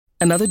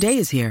Another day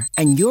is here,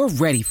 and you're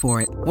ready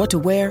for it. What to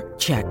wear?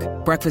 Check.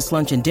 Breakfast,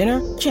 lunch, and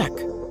dinner? Check.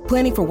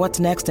 Planning for what's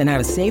next and how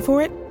to save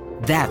for it?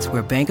 That's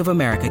where Bank of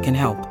America can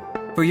help.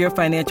 For your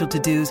financial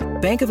to-dos,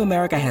 Bank of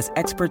America has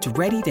experts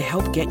ready to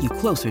help get you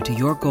closer to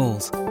your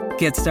goals.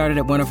 Get started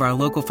at one of our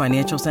local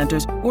financial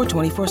centers or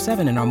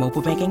 24/7 in our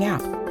mobile banking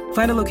app.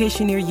 Find a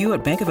location near you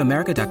at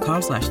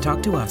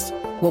bankofamerica.com/talktous.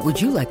 What would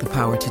you like the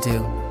power to do?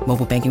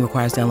 Mobile banking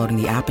requires downloading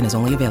the app and is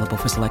only available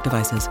for select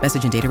devices.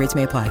 Message and data rates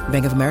may apply.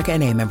 Bank of America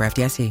N.A., member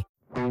FDIC.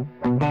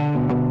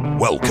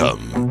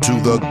 Welcome to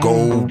the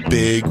Go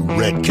Big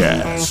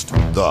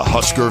Redcast, the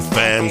Husker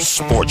Fan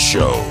Sports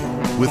Show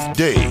with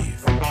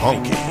Dave,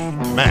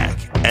 Honky, Mac,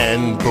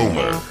 and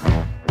Boomer.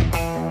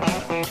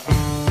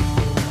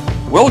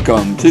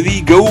 Welcome to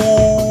the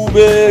Go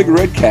Big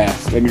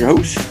Redcast. I'm your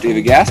host,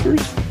 David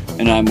Gaspers,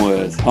 and I'm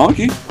with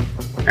Honky.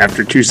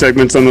 After 2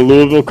 segments on the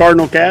Louisville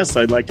Cardinal cast,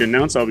 I'd like to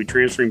announce I'll be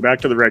transferring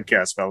back to the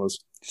Redcast, fellas.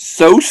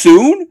 So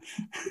soon?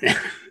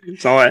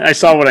 So I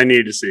saw what I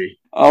needed to see.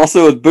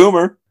 Also with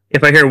Boomer.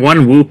 If I hear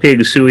one woo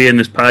pig suey in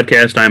this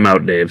podcast, I'm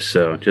out, Dave.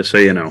 So just so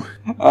you know.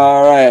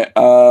 All right.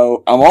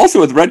 I'm also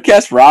with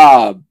Redcast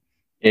Rob.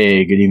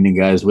 Hey, good evening,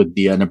 guys. With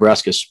the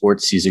Nebraska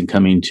sports season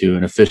coming to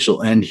an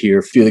official end here,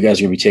 a few of the guys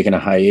are going to be taking a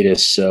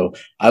hiatus. So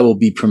I will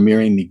be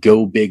premiering the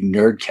Go Big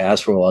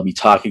Nerdcast, where I'll be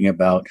talking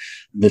about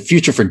the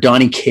future for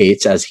Donnie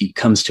Cates as he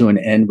comes to an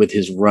end with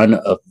his run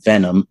of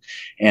Venom.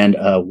 And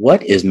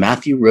what is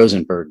Matthew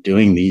Rosenberg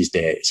doing these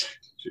days?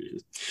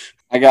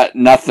 I got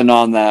nothing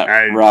on that,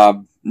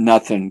 Rob.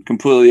 Nothing.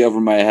 Completely over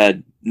my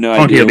head. No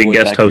idea. He'll be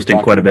guest hosting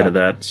quite a bit of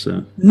that.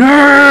 So.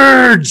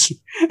 Nerds!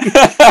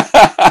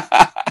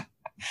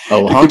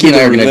 Oh, Honky and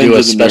I are going to do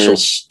a special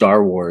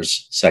Star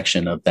Wars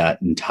section of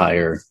that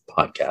entire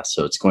podcast,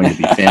 so it's going to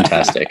be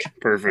fantastic.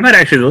 Perfect. I might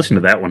actually listen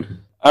to that one.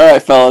 All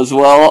right, fellas.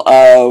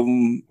 Well,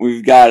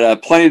 we've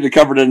got plenty to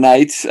cover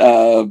tonight,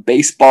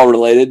 baseball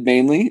related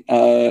mainly.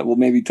 We'll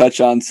maybe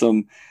touch on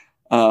some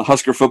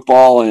Husker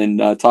football and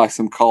talk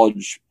some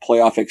college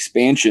playoff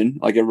expansion,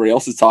 like everybody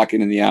else is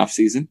talking in the off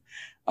season.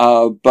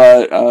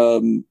 But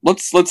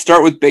let's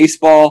start with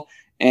baseball.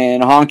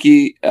 And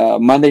Honky,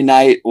 Monday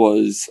night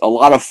was a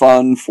lot of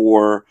fun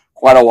for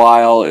quite a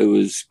while. It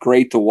was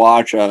great to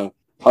watch a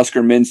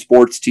Husker men's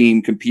sports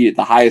team compete at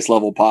the highest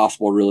level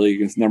possible, really,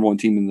 against the number one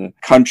team in the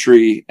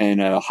country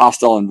in a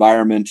hostile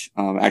environment,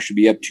 actually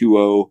be up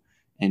 2-0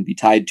 and be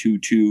tied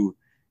 2-2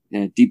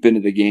 deep into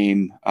the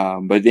game.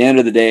 But at the end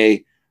of the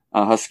day,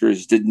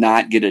 Huskers did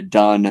not get it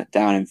done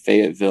down in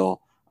Fayetteville.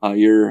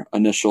 Your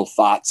initial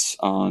thoughts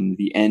on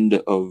the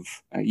end of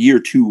year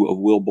 2 of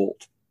Will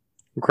Bolt?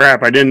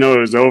 Crap, I didn't know it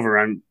was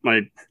over.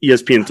 My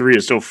ESPN3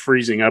 is still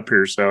freezing up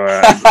here, so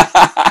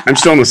I'm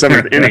still in the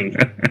 7th inning.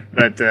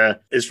 But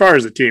as far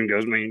as the team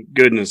goes, I mean,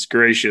 goodness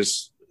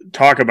gracious,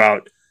 talk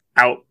about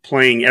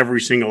outplaying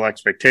every single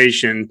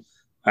expectation.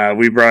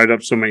 We brought it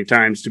up so many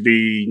times to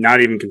be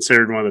not even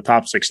considered one of the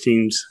top 6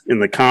 teams in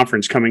the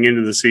conference coming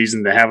into the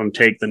season, to have them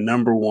take the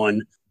number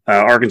 1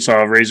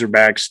 Arkansas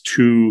Razorbacks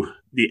to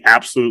the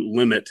absolute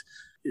limit.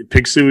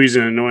 Pig Suey's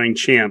an annoying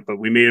champ, but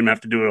we made him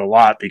have to do it a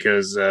lot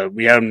because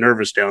we had him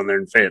nervous down there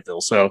in Fayetteville.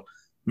 So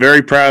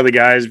very proud of the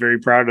guys, very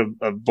proud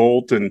of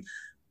Bolt, and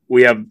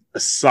we have a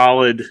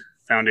solid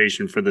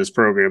foundation for this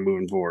program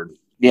moving forward.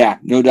 Yeah,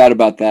 no doubt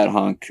about that,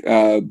 Honk.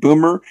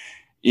 Boomer,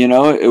 you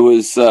know, it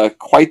was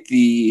quite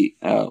the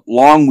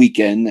long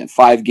weekend,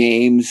 5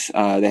 games.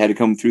 They had to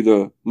come through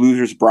the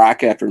loser's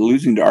bracket after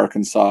losing to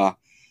Arkansas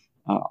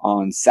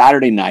on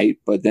Saturday night,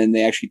 but then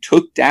they actually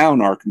took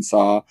down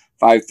Arkansas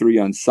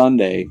 5-3 on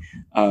Sunday.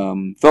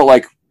 Felt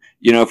like,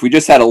 you know, if we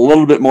just had a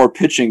little bit more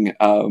pitching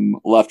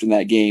left in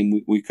that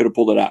game, we could have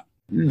pulled it out.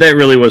 That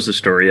really was the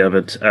story of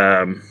it.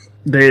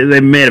 They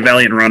made a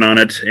valiant run on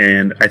it,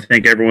 and I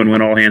think everyone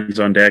went all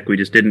hands on deck. We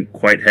just didn't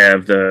quite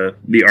have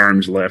the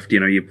arms left. You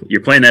know,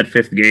 you're playing that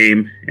 5th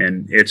game,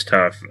 and it's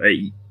tough.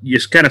 You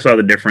just kind of saw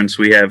the difference.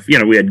 We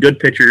had good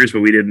pitchers, but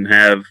we didn't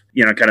have,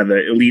 kind of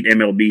the elite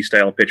MLB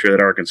style pitcher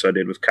that Arkansas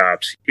did with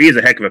Cops. He's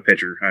a heck of a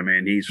pitcher. I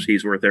mean,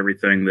 he's worth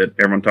everything that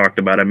everyone talked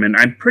about him. And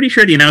I'm pretty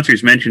sure the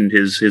announcers mentioned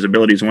his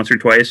abilities once or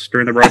twice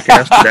during the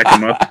broadcast to back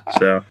him up.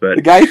 So, but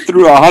the guy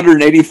threw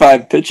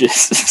 185 pitches.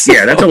 So.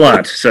 Yeah, that's a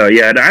lot. So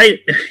yeah, and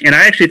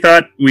I actually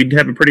thought we'd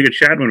have a pretty good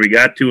shot when we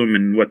got to him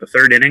in the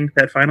 3rd inning,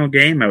 that final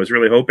game. I was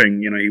really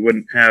hoping, he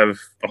wouldn't have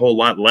a whole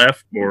lot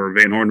left, or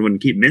Van Horn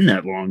wouldn't keep him in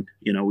that long.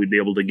 We'd be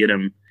able to get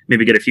him,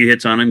 maybe get a few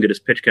hits on him, get his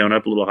pitch count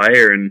up a little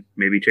higher, and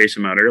maybe chase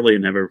him out early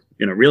and have a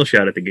real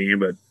shot at the game.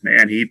 But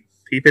man, he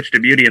pitched a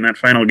beauty in that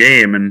final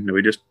game, and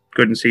we just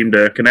couldn't seem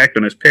to connect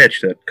on his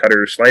pitch, that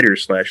cutter slider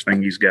slash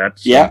thing he's got.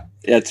 So. Yeah,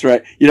 that's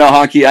right.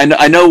 Honky,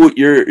 I know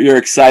you're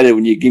excited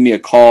when you give me a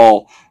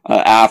call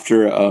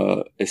after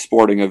a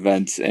sporting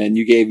event, and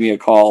you gave me a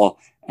call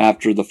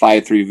after the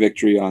 5-3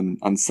 victory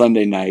on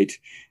Sunday night,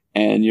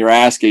 and you're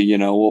asking,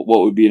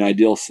 what would be an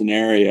ideal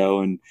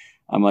scenario, and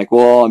I'm like,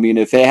 well, I mean,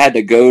 if they had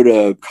to go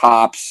to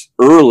Cops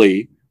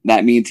early,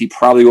 that means he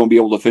probably won't be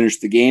able to finish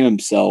the game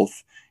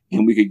himself,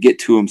 and we could get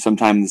to him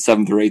sometime in the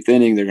 7th or 8th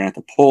inning. They're going to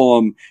have to pull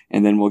him,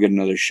 and then we'll get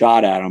another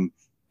shot at him.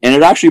 And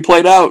it actually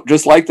played out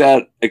just like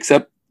that,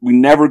 except we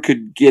never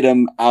could get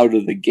him out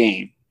of the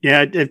game.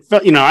 Yeah, it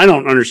felt, I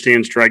don't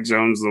understand strike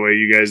zones the way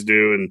you guys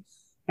do. And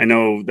I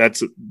know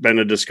that's been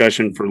a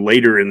discussion for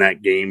later in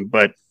that game,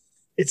 but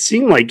it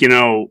seemed like,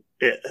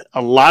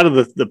 a lot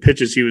of the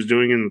pitches he was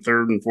doing in the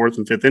third and fourth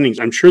and fifth innings,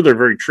 I'm sure they're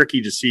very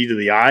tricky to see to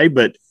the eye,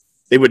 but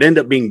they would end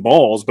up being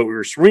balls, but we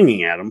were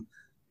swinging at them.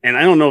 And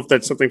I don't know if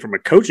that's something from a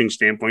coaching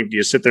standpoint. Do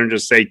you sit there and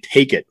just say,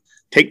 take it,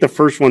 take the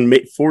first one,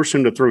 force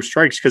him to throw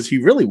strikes? Because he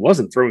really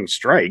wasn't throwing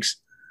strikes.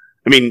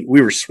 I mean,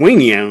 we were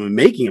swinging at him and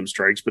making him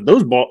strikes, but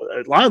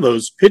a lot of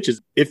those pitches,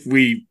 if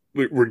we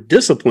were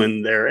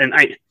disciplined there, and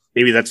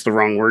maybe that's the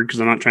wrong word because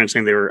I'm not trying to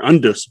say they were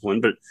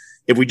undisciplined, but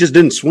if we just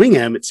didn't swing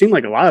at him, it seemed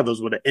like a lot of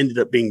those would have ended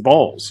up being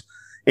balls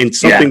and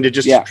something to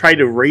just try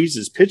to raise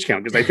his pitch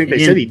count. Because I think they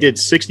said he did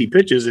 60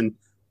 pitches and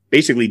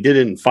basically did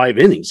it in 5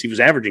 innings. He was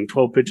averaging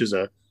 12 pitches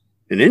an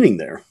inning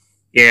there.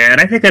 Yeah, and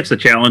I think that's the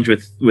challenge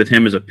with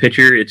him as a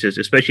pitcher. It's just,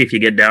 especially if you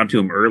get down to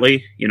him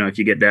early, if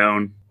you get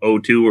down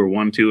 0-2 or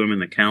 1-2 him in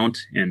the count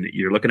and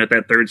you're looking at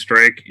that third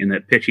strike and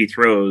that pitch he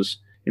throws,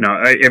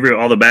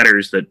 all the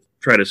batters that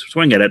try to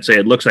swing at it say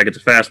it looks like it's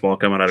a fastball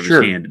coming out of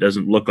his hand. It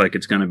doesn't look like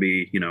it's going to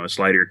be, a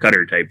slider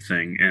cutter type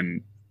thing.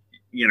 And,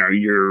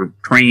 you're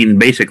trained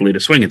basically to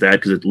swing at that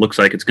because it looks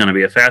like it's going to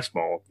be a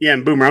fastball. Yeah,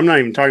 and Boomer, I'm not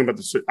even talking about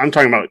I'm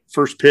talking about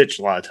first pitch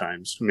a lot of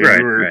times. I mean,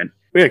 right.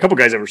 We had a couple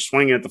guys that were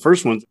swinging at the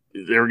first ones.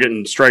 They were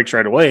getting strikes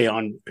right away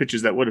on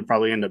pitches that would have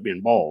probably ended up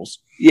being balls.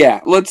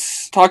 Yeah,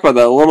 let's talk about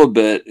that a little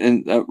bit.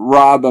 And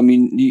Rob, I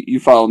mean, you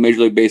follow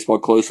Major League Baseball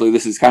closely.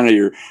 This is kind of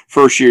your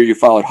first year you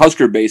followed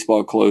Husker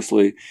baseball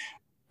closely.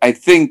 I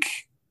think,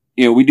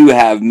 we do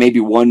have maybe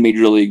one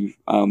Major League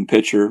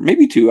pitcher,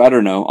 maybe two, I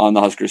don't know, on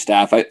the Husker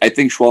staff. I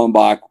think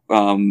Schwellenbach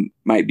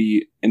might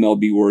be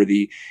MLB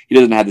worthy. He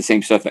doesn't have the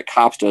same stuff that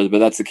Kopps does, but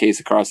that's the case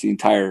across the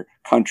entire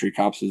country.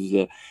 Kopps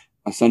is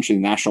essentially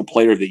the National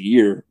Player of the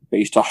Year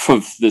based off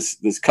of this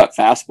cut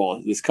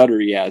fastball, this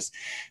cutter he has.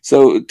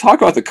 So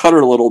talk about the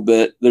cutter a little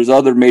bit. There's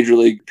other Major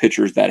League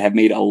pitchers that have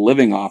made a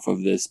living off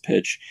of this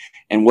pitch,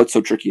 and what's so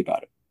tricky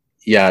about it?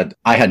 Yeah,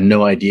 I had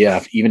no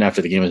idea, even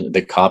after the game,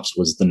 that Kopps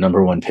was the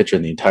number one pitcher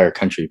in the entire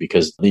country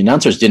because the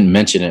announcers didn't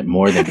mention it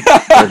more than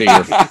 30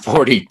 or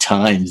 40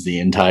 times the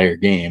entire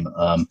game.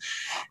 And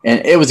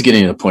it was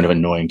getting to the point of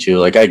annoying too.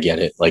 Like, I get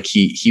it. Like,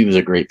 he was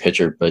a great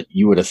pitcher, but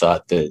you would have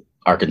thought that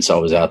Arkansas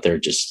was out there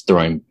just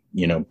throwing,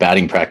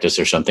 batting practice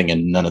or something,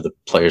 and none of the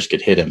players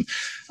could hit him,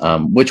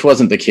 which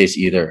wasn't the case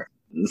either.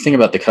 The thing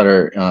about the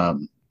cutter,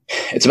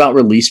 it's about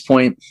release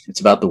point. It's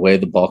about the way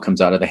the ball comes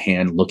out of the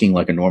hand looking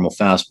like a normal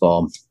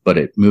fastball, but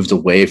it moves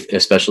away,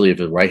 especially if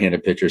a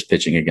right-handed pitcher is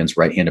pitching against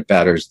right-handed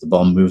batters. The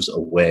ball moves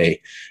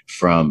away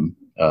from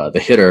the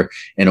hitter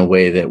in a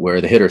way that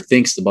where the hitter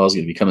thinks the ball is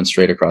going to be coming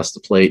straight across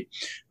the plate,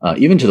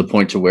 even to the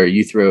point to where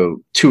you throw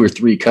 2 or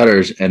 3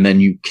 cutters and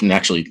then you can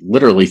actually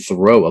literally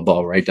throw a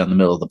ball right down the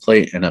middle of the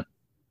plate and a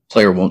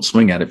player won't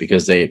swing at it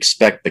because they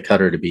expect the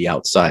cutter to be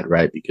outside,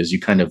 right? Because you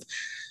kind of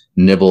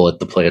nibble at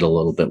the plate a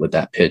little bit with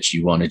that pitch.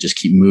 You want to just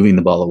keep moving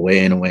the ball away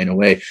and away and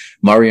away.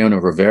 Mariano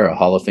Rivera,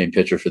 Hall of Fame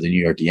pitcher for the New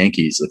York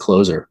Yankees, the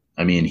closer.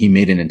 I mean, he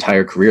made an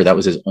entire career. That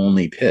was his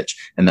only pitch.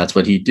 And that's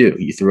what he'd do.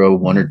 You throw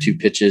 1 or 2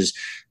 pitches,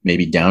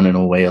 maybe down and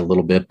away a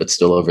little bit, but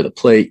still over the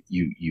plate.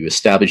 You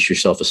establish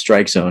yourself a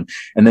strike zone,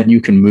 and then you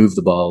can move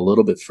the ball a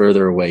little bit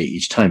further away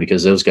each time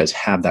because those guys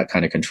have that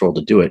kind of control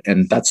to do it.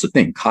 And that's the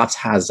thing. Kopps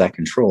has that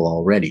control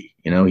already.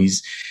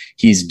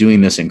 He's doing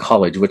this in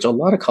college, which a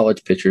lot of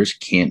college pitchers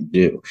can't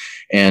do.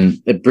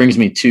 And it brings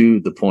me to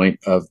the point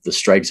of the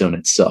strike zone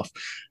itself.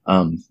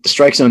 The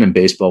strike zone in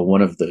baseball,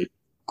 one of the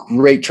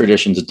great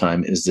traditions of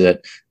time is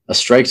that a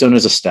strike zone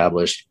is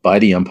established by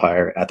the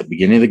umpire at the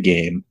beginning of the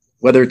game,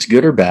 whether it's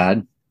good or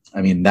bad.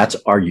 I mean, that's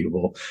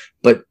arguable,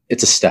 but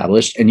it's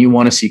established and you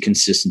want to see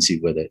consistency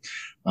with it.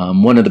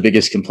 One of the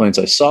biggest complaints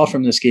I saw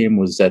from this game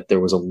was that there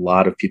was a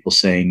lot of people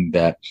saying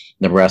that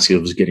Nebraska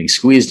was getting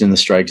squeezed in the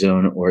strike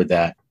zone, or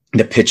that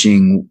the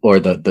pitching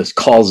or the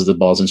calls of the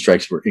balls and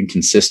strikes were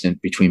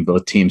inconsistent between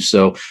both teams.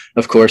 So,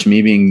 of course,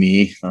 me being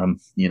me,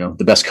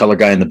 the best color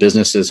guy in the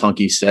business, as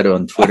Hunky said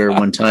on Twitter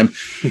one time,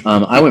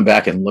 I went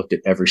back and looked at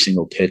every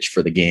single pitch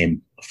for the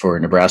game for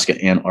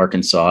Nebraska and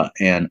Arkansas.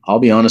 And I'll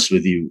be honest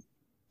with you,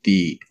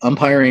 the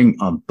umpiring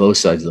on both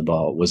sides of the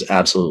ball was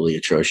absolutely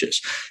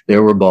atrocious.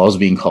 There were balls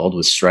being called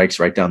with strikes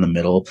right down the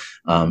middle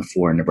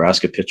for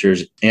Nebraska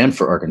pitchers and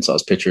for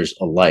Arkansas's pitchers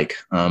alike.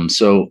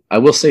 So I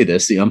will say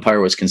this, the umpire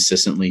was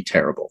consistently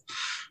terrible.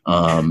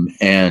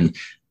 And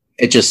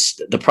it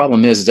just, the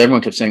problem is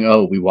everyone kept saying,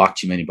 oh, we walked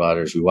too many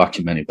batters.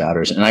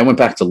 And I went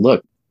back to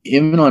look,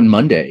 even on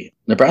Monday,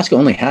 Nebraska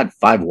only had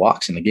 5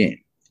 walks in the game.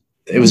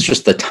 It was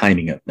just the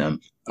timing of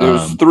them. There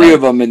was 3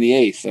 of them in the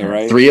 8th,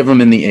 right? 3 of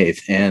them in the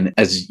 8th. And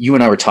as you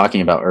and I were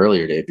talking about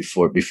earlier today,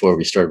 before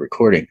we started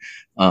recording,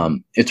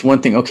 it's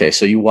one thing. Okay,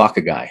 so you walk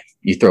a guy,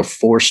 you throw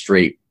 4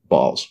 straight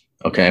balls.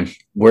 Okay,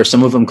 were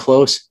some of them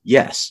close?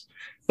 Yes,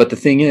 but the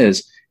thing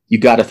is, you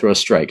got to throw a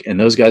strike, and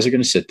those guys are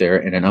going to sit there,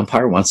 and an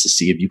umpire wants to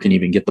see if you can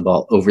even get the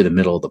ball over the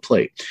middle of the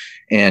plate.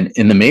 And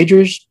in the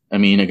majors, I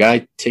mean, a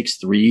guy takes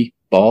 3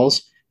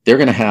 balls they're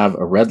going to have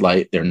a red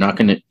light. They're not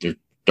going to,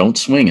 don't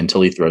swing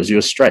until he throws you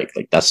a strike.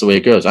 Like, that's the way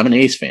it goes. I'm an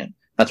A's fan.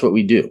 That's what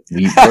we do.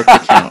 We work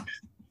the count.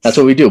 That's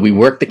what we do. We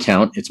work the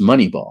count. It's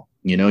Moneyball.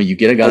 You know, you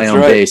get a guy on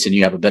base and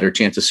you have a better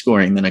chance of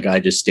scoring than a guy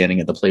just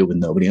standing at the plate with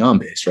nobody on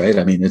base, right?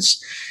 I mean,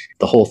 it's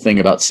the whole thing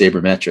about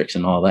sabermetrics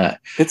and all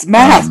that. It's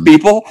math,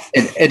 people.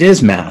 It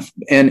is math.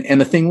 And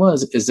the thing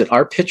is that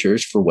our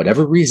pitchers, for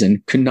whatever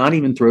reason, could not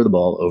even throw the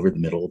ball over the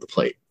middle of the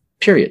plate,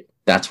 period.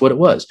 That's what it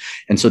was.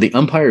 And so the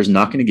umpire is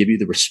not going to give you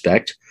the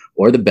respect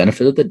or the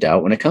benefit of the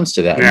doubt when it comes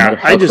to that. Yeah,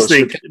 I just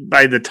think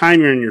by the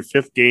time you're in your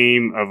 5th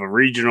game of a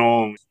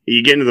regional,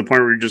 you get into the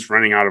point where you're just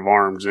running out of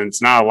arms, and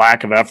it's not a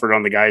lack of effort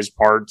on the guy's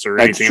parts or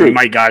anything. I mean,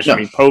 my gosh, I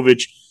mean,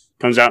 Povich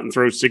comes out and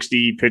throws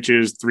 60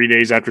 pitches 3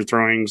 days after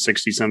throwing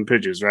 60-some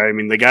pitches, right? I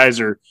mean, the guys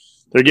they're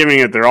giving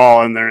it their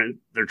all, and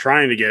they're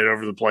trying to get it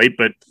over the plate,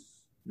 but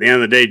at the end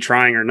of the day,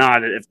 trying or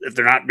not, if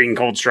they're not being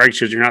called strikes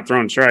because you're not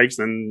throwing strikes,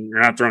 then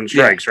you're not throwing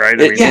strikes,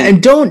 right? I mean,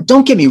 and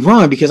don't get me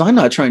wrong, because I'm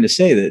not trying to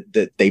say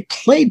that they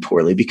played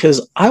poorly,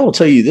 because I will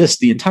tell you this,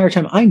 the entire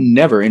time, I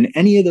never in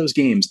any of those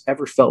games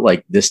ever felt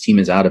like this team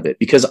is out of it,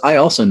 because I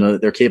also know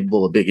that they're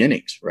capable of big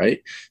innings, right?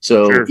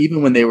 So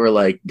even when they were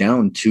like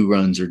down 2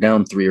 runs or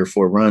down 3 or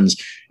 4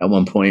 runs at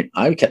one point,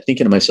 I kept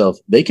thinking to myself,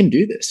 they can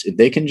do this. If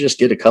they can just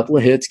get a couple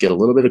of hits, get a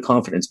little bit of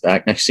confidence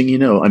back, next thing you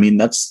know, I mean,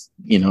 that's,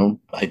 you know,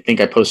 I think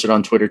I posted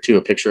on Twitter too,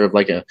 a picture of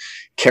like a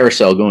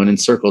carousel going in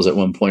circles at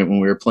one point when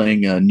we were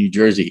playing New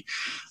Jersey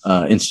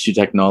Institute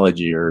of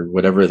Technology, or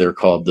whatever they're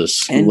called, the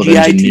School of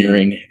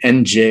Engineering,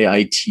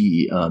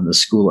 NJIT, the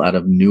school out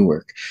of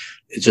Newark.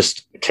 It's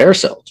just a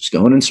carousel, just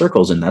going in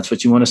circles. And that's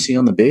what you want to see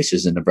on the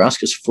bases. And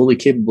Nebraska's fully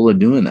capable of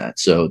doing that.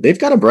 So they've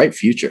got a bright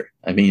future.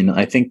 I mean,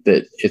 I think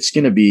that it's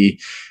going to be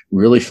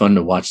really fun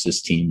to watch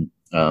this team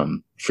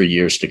for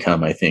years to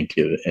come. I think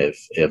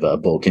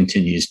if Bolt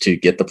continues to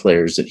get the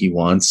players that he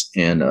wants,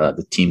 and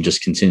the team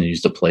just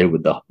continues to play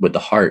with the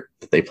heart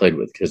that they played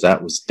with, because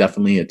that was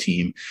definitely a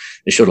team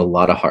that showed a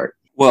lot of heart.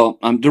 Well,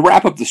 to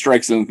wrap up the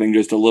strike zone thing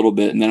just a little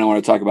bit, and then I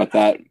want to talk about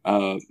that,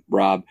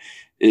 Rob,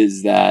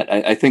 is that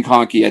I think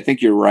Honky, I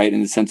think you're right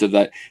in the sense of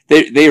that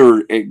they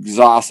were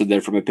exhausted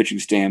there from a pitching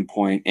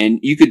standpoint, and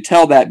you could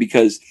tell that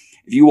because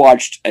if you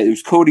watched, it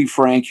was Cody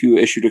Frank who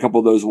issued a couple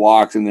of those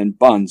walks and then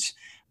bunts.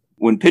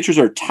 When pitchers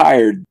are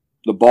tired,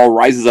 the ball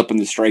rises up in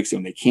the strike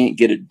zone. They can't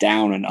get it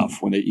down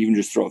enough when they even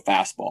just throw a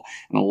fastball.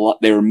 And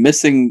they were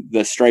missing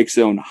the strike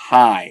zone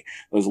high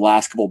those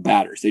last couple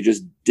batters. They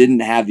just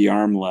didn't have the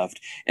arm left.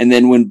 And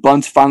then when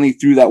Bunce finally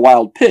threw that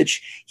wild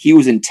pitch, he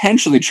was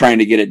intentionally trying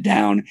to get it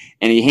down,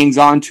 and he hangs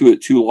on to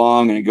it too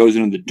long, and it goes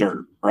into the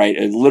dirt, right?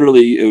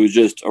 It was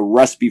just a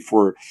recipe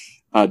for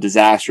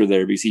disaster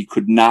there, because he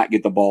could not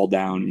get the ball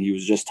down, and he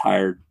was just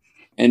tired.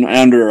 And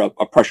under a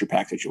pressure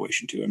pack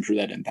situation too. I'm sure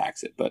that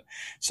impacts it. But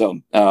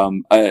so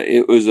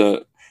it was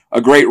a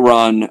great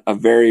run, a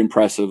very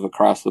impressive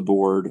across the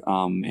board.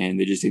 And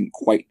they just didn't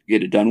quite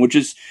get it done, which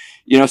is,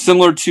 you know,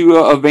 similar to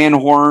a Van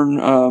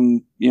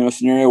Horn,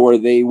 scenario where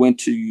they went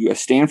to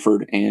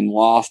Stanford and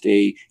lost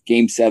a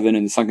Game 7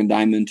 in the Sunken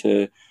Diamond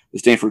to the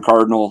Stanford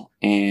Cardinal,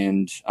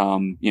 and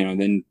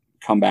then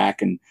come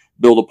back and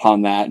build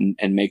upon that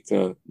and make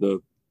the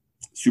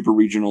Super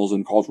Regionals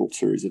and College World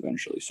Series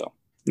eventually. So.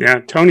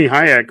 Yeah, Tony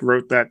Hayek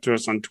wrote that to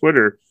us on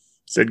Twitter.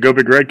 Said, "Go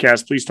Big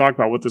Redcast, please talk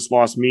about what this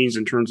loss means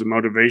in terms of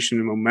motivation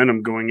and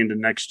momentum going into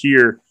next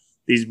year.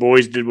 These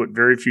boys did what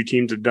very few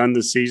teams have done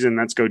this season.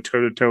 That's go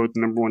toe-to-toe with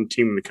the number 1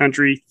 team in the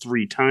country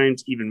 3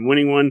 times, even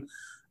winning one,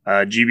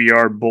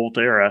 GBR Bolt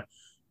era."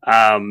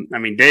 I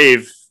mean,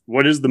 Dave,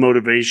 what is the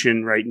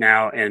motivation right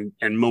now and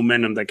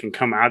momentum that can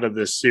come out of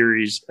this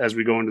series as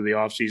we go into the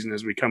offseason,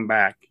 as we come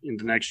back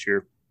into next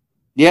year?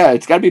 Yeah,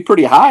 it's got to be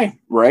pretty high,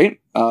 right?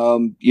 They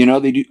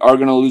are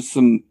going to lose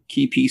some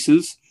key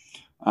pieces.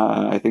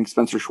 I think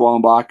Spencer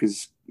Schwellenbach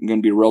is going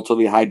to be a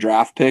relatively high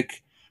draft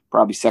pick,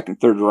 probably 2nd,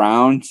 3rd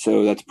round.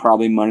 So that's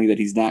probably money that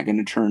he's not going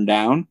to turn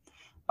down.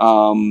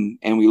 And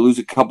we lose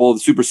a couple of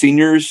the super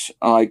seniors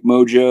like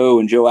Mojo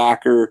and Joe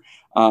Acker,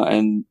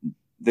 and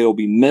they'll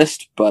be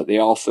missed, but they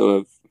also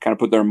have kind of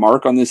put their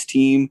mark on this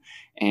team.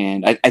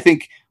 And I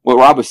think what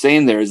Rob was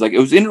saying there is, like, it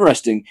was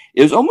interesting.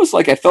 It was almost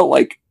like I felt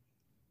like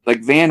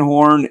Van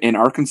Horn in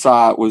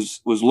Arkansas was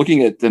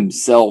looking at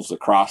themselves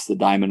across the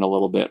diamond a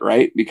little bit,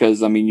 right?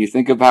 Because, I mean, you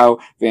think of how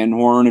Van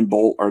Horn and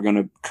Bolt are going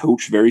to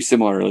coach very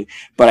similarly,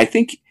 but I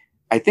think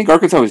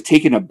Arkansas was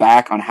taken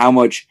aback on how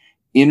much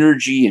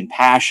energy and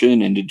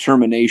passion and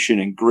determination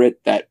and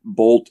grit that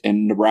Bolt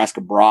and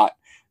Nebraska brought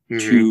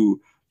to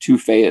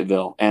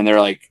Fayetteville. And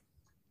they're like,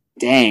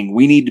 dang,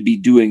 we need to be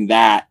doing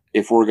that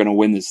if we're going to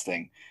win this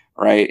thing,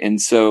 right?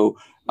 And so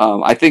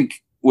I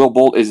think Will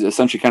Bolt is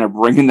essentially kind of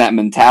bringing that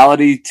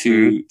mentality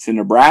to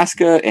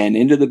Nebraska and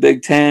into the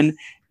Big Ten.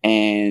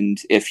 And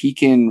if he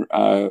can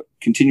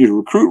continue to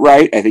recruit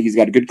right, I think he's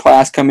got a good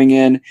class coming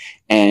in,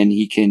 and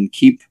he can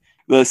keep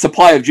the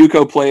supply of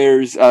JUCO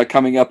players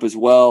coming up as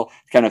well,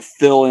 kind of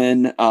fill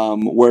in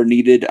where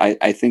needed.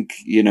 I think,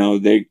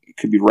 they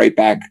could be right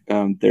back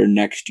there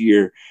next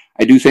year.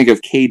 I do think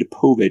of Cade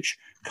Povich,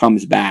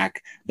 comes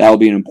back, that will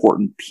be an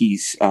important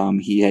piece.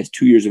 He has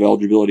 2 years of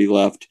eligibility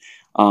left,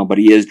 but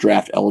he is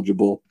draft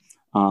eligible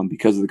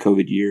because of the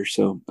COVID year.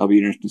 So I'll be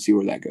interested to see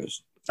where that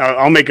goes.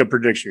 I'll make a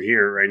prediction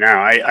here right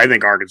now. I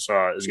think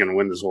Arkansas is going to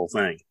win this whole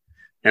thing.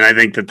 And I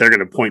think that they're going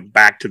to point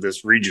back to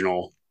this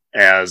regional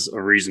as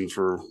a reason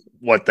for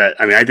what that –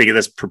 I mean, I think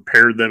this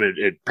prepared them.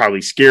 It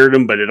probably scared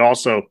them, but it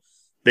also –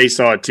 they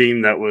saw a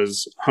team that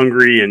was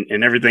hungry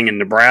and everything, and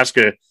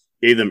Nebraska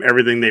gave them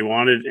everything they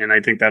wanted, and I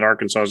think that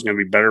Arkansas is going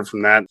to be better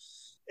from that.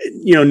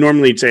 You know,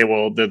 normally you'd say,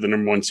 well, they're the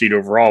number 1 seed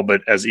overall,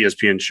 but as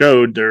ESPN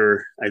showed,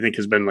 there I think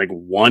has been like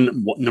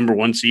one number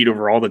 1 seed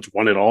overall that's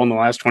won it all in the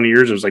last 20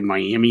 years. It was like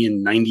Miami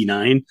in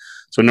 '99.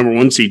 So number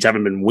 1 seeds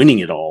haven't been winning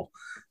it all.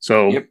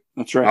 So yep,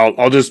 that's right.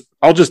 I'll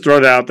just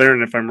throw that out there,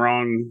 and if I'm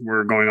wrong,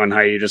 we're going on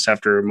hiatus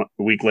after a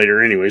week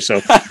later anyway.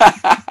 So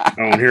I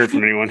won't hear it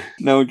from anyone.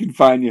 No one can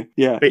find you.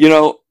 Yeah, you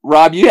know,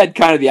 Rob, you had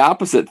kind of the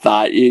opposite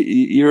thought.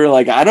 You were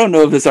like, I don't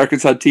know if this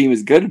Arkansas team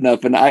is good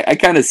enough, and I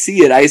kind of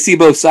see it. I see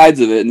both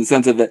sides of it in the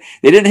sense of that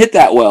they didn't hit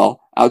that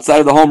well outside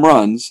of the home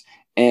runs,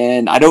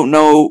 and I don't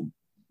know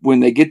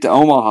when they get to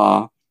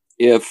Omaha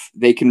if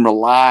they can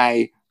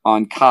rely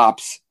on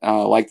cops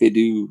like they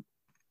do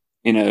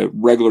in a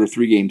regular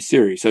 3-game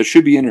series. So it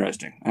should be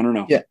interesting. I don't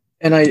know. Yeah.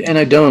 And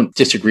I don't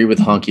disagree with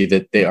Honky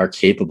that they are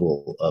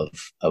capable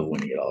of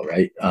winning it all,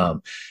 right?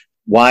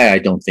 Why I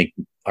don't think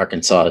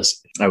Arkansas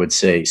is, I would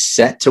say,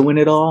 set to win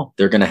it all.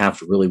 They're going to have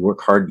to really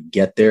work hard to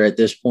get there at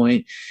this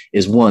point.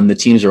 Is one, the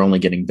teams are only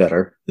getting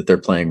better that they're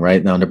playing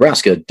right now.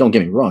 Nebraska, don't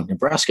get me wrong,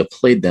 Nebraska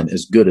played them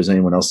as good as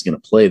anyone else is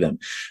going to play them.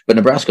 But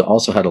Nebraska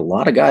also had a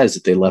lot of guys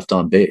that they left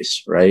on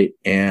base, right?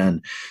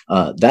 And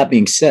that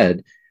being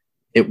said,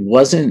 it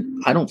wasn't,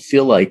 I don't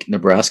feel like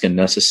Nebraska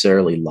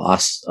necessarily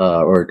lost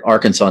or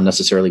Arkansas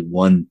necessarily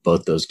won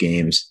both those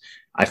games.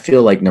 I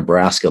feel like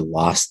Nebraska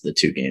lost the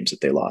 2 games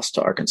that they lost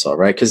to Arkansas,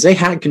 right? Because they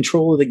had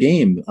control of the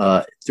game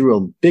through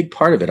a big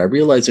part of it. I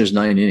realize there's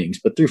 9 innings,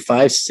 but through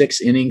 5,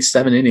 6 innings,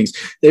 7 innings,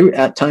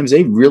 at times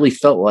they really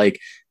felt like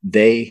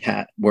they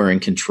were in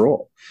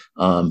control.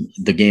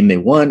 The game they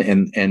won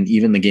and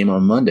even the game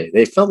on Monday,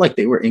 they felt like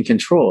they were in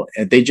control,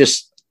 and they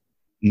just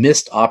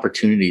missed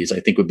opportunities, I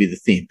think, would be the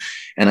theme.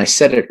 And I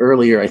said it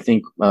earlier, I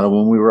think,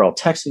 when we were all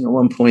texting at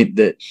one point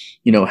that,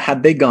 you know,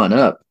 had they gone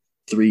up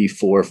 3,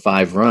 4,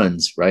 5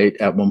 runs, right?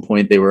 At one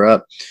point they were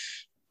up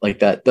like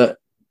that.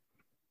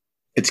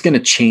 It's going to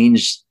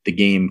change the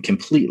game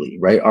completely,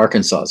 right?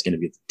 Arkansas is going to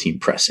be the team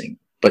pressing.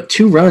 But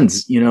 2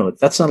 runs, you know,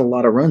 that's not a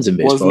lot of runs in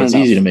baseball. It's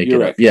easy to make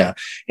it up. Yeah.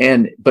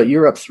 But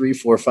you're up 3,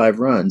 4, 5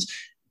 runs.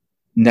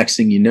 Next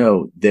thing you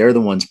know, they're the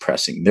ones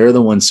pressing. They're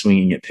the ones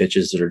swinging at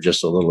pitches that are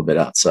just a little bit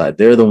outside.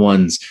 They're the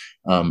ones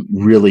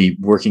really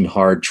working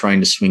hard,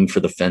 trying to swing for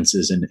the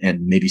fences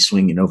and maybe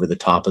swinging over the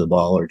top of the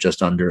ball or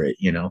just under it,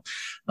 you know.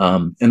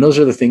 And those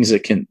are the things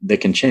that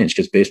can change,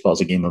 because baseball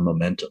is a game of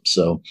momentum.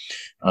 So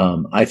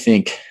I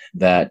think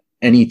that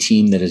any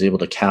team that is able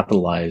to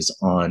capitalize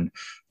on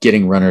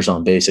getting runners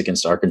on base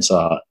against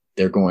Arkansas,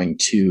 they're going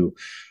to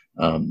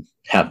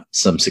have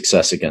some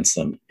success against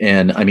them.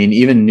 And I mean,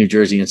 even New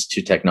Jersey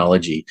Institute of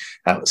Technology,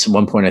 at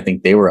some point, I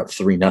think they were up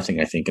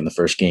 3-0, I think, in the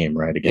first game,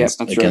 right?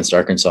 Against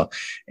Arkansas.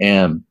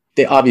 And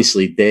they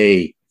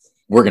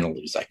were going to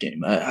lose that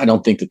game. I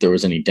don't think that there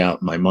was any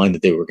doubt in my mind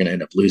that they were going to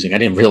end up losing. I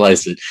didn't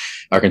realize that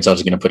Arkansas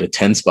was going to put a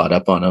 10 spot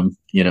up on them,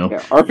 you know.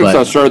 Yeah,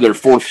 Arkansas started their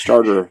 4th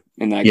starter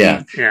in that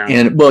game. Yeah.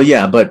 And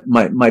but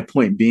my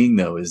point being,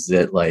 though, is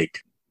that, like,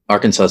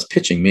 Arkansas's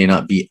pitching may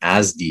not be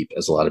as deep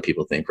as a lot of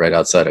people think, right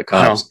outside of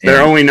Cobbs. No,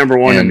 they're only number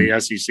 1 in the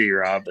SEC,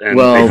 Rob, and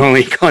they've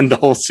only gone the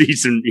whole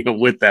season, you know,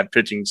 with that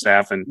pitching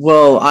staff. And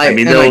I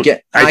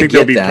think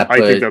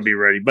they'll be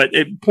ready. But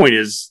point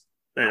is,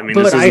 I mean,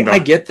 I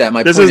get that.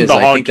 My this point isn't is, the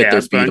I think that they're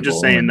Hogcast, but I'm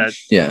just saying that.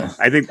 Yeah,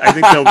 I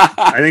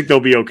think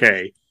they'll be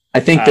okay. I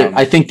think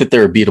that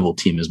they're a beatable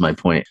team is my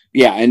point.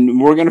 Yeah,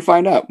 and we're going to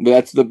find out.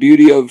 That's the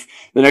beauty of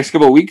the next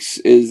couple of weeks,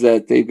 is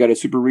that they've got a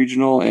super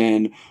regional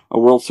and a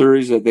World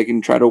Series that they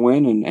can try to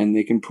win, and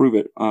they can prove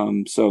it.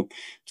 So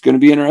it's going to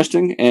be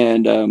interesting.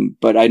 And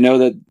but I know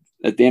that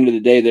at the end of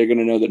the day, they're going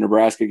to know that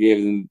Nebraska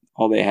gave them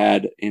all they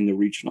had in the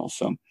regional.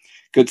 So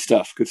good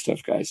stuff,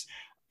 guys.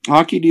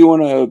 Hockey, do you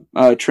want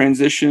to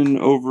transition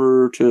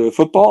over to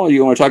football? Or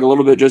you want to talk a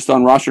little bit just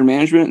on roster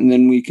management, and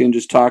then we can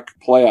just talk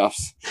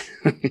playoffs?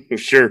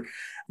 Sure.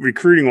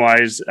 Recruiting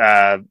wise,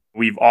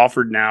 we've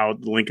offered now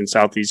the Lincoln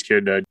Southeast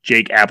kid,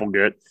 Jake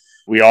Applegut.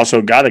 We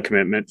also got a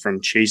commitment from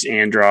Chase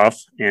Androff,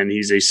 and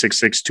he's a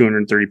 6'6",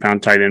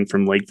 230-pound tight end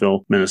from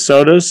Lakeville,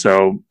 Minnesota.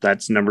 So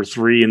that's number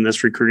 3 in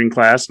this recruiting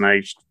class, and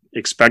I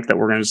expect that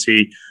we're going to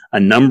see a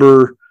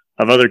number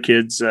of other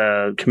kids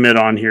commit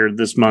on here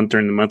this month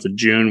during the month of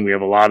June. We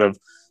have a lot of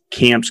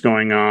camps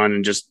going on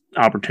and just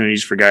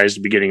opportunities for guys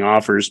to be getting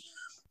offers.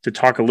 To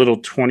talk a little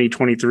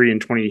 2023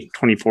 and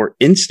 2024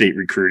 in-state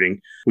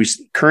recruiting, we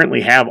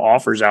currently have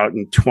offers out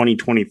in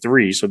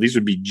 2023. So these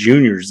would be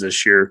juniors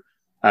this year.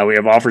 We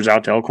have offers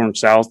out to Elkhorn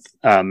South,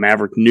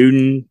 Maverick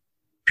Newton,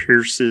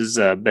 Pierce's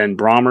Ben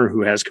Brommer,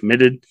 who has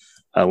committed,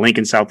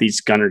 Lincoln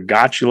Southeast Gunnar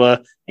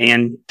Gotchula,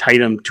 and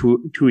Titum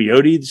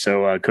Tuioti,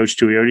 so Coach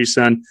Tuioti's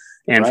son.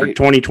 And for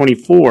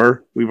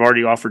 2024, we've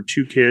already offered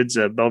 2 kids,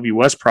 Bellevue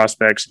West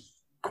prospects,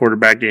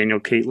 quarterback Daniel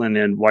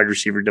Caitlin and wide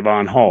receiver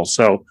Devon Hall.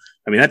 So,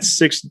 I mean, that's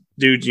 6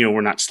 dudes.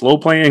 We're not slow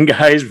playing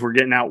guys. We're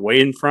getting out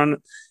way in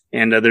front.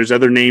 And there's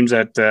other names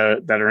that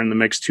are in the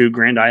mix too.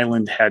 Grand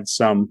Island had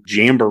some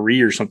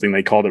jamboree or something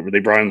they called it, where they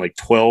brought in like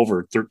 12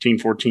 or 13,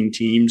 14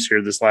 teams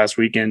here this last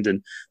weekend.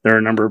 And there are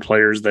a number of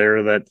players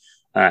there that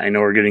I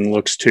know are getting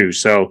looks too.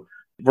 So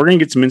we're going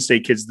to get some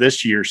in-state kids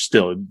this year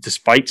still,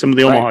 despite some of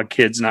the Omaha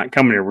kids not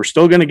coming here. We're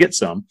still going to get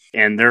some,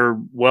 and they're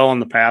well on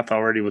the path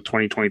already with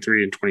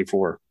 2023 and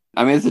 24.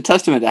 I mean, it's a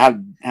testament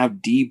to how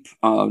deep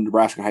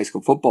Nebraska high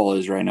school football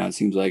is right now. It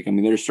seems like, I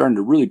mean, they're starting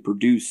to really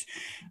produce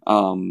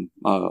a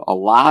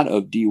lot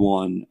of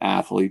D1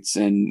 athletes,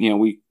 and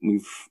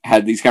we've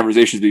had these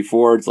conversations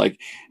before. It's like,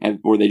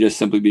 were they just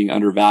simply being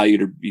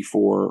undervalued or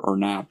before or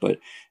not? But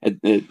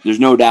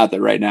there's no doubt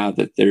that right now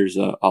that there's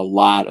a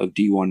lot of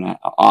D1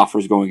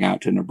 offers going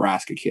out to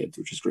Nebraska kids,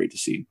 which is great to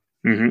see.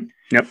 Mm-hmm.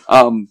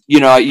 Yep.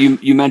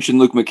 You mentioned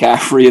Luke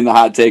McCaffrey in the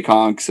hot take,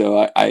 Honk,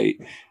 so I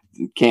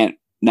can't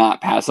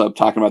not pass up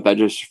talking about that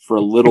just for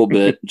a little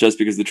bit, just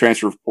because the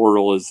transfer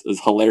portal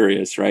is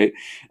hilarious, right?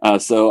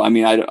 So, I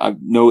mean, I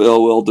no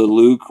ill will to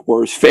Luke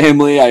or his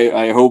family.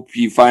 I hope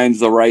he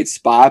finds the right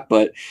spot,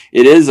 but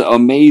it is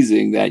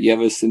amazing that you have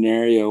a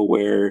scenario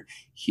where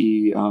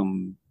he,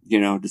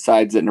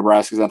 decides that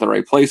Nebraska's not the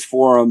right place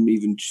for him,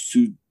 even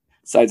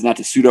decides not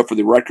to suit up for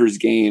the Rutgers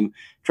game,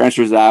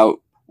 transfers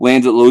out,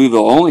 lands at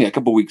Louisville only a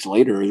couple weeks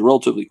later. It was a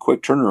relatively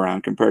quick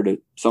turnaround compared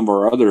to some of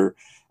our other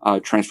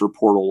transfer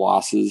portal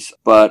losses.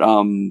 But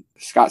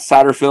Scott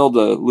Satterfield,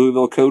 the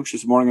Louisville coach,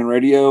 this morning on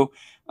radio,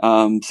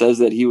 says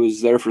that he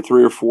was there for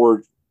 3 or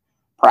 4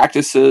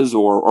 practices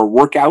or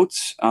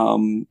workouts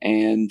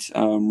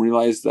and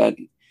realized that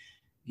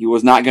he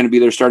was not going to be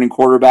their starting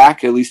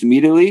quarterback, at least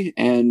immediately,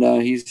 and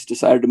he's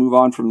decided to move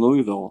on from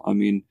Louisville. I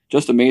mean,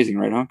 just amazing,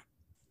 right, Hunk?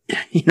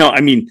 I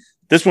mean,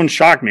 this one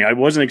shocked me. I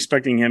wasn't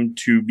expecting him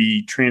to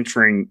be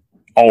transferring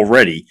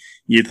already.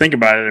 You think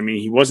about it, I mean,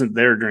 he wasn't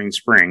there during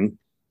spring,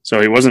 so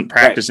he wasn't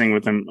practicing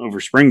with him over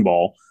spring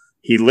ball.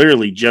 He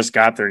literally just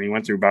got there, and he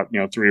went through about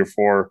 3 or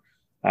 4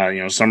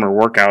 summer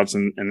workouts,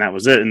 and that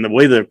was it. And the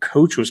way the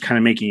coach was kind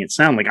of making it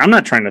sound, like, I'm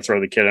not trying to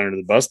throw the kid under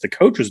the bus. The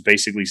coach was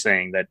basically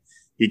saying that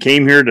he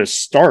came here to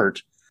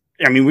start.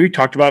 I mean, we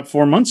talked about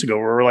 4 months ago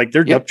where we're like,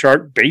 their depth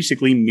chart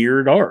basically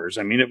mirrored ours.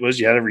 I mean, it was,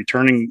 you had a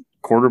returning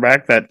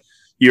quarterback that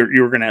you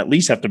were going to at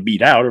least have to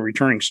beat out, a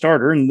returning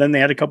starter. And then they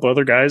had a couple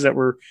other guys that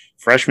were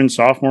freshmen,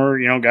 sophomore,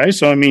 guys.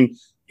 So, I mean,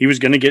 he was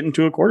going to get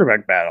into a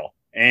quarterback battle.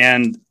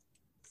 And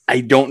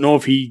I don't know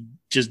if he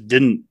just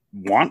didn't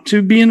want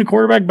to be in a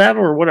quarterback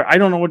battle or what. I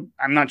don't know what,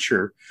 I'm not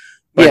sure.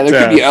 But,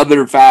 there could be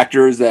other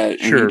factors that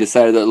he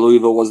decided that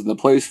Louisville wasn't the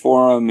place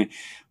for him.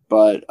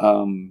 But,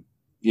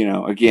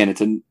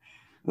 again,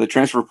 the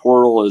transfer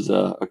portal is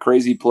a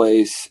crazy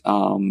place.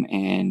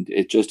 And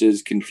it just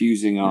is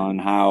confusing on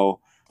how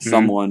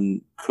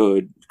someone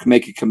could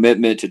make a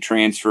commitment to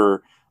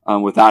transfer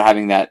without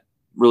having that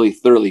really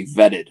thoroughly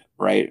vetted,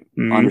 right?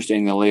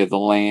 Understanding the lay of the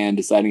land,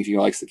 deciding if he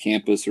likes the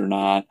campus or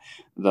not,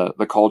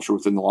 the culture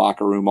within the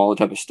locker room, all the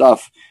type of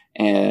stuff.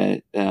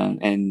 And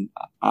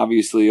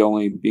obviously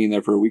only being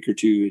there for a week or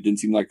two, it didn't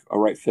seem like a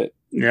right fit.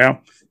 Yeah.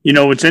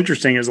 What's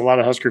interesting is a lot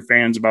of Husker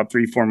fans about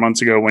 3-4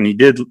 months ago, when he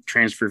did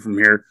transfer from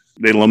here,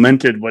 they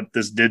lamented what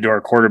this did to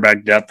our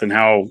quarterback depth and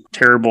how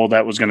terrible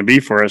that was going to be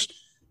for us.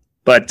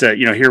 But,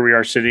 here we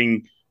are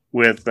sitting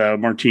with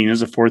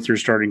Martinez, a 4th-year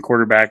starting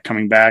quarterback,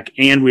 coming back,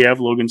 and we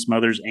have Logan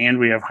Smothers, and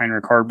we have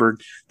Heinrich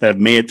Harburg that have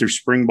made it through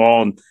spring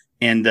ball.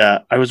 And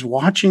I was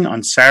watching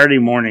on Saturday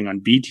morning on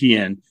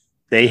BTN,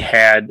 they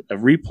had a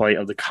replay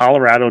of the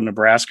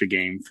Colorado-Nebraska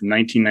game from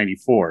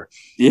 1994.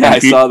 Yeah, I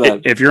saw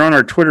that. If you're on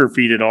our Twitter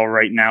feed at all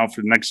right now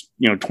for the next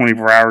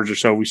 24 hours or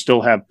so, we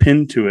still have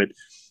pinned to it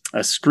a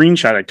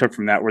screenshot I took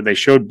from that where they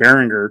showed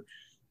Behringer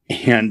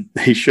and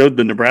they showed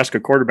the Nebraska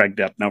quarterback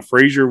depth. Now,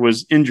 Frazier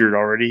was injured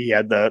already. He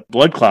had the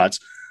blood clots.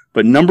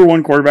 But number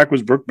 1 quarterback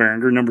was Brooke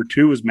Behringer. Number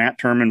 2 was Matt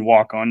Turman,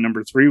 walk-on.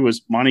 Number 3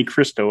 was Monty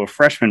Cristo, a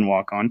freshman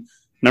walk-on.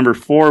 Number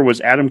 4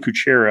 was Adam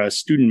Kuchera, a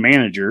student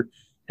manager.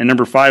 And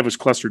number 5 was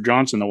Cluster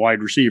Johnson, the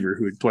wide receiver,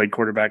 who had played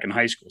quarterback in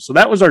high school. So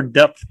that was our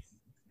depth.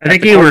 I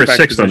think you were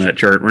 6th on that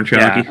chart, weren't you?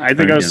 Yeah, I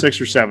think I was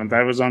 6th or 7th.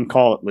 I was on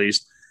call at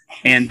least.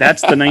 And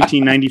that's the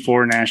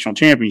 1994 national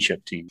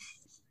championship team.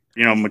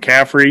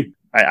 McCaffrey,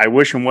 I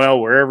wish him well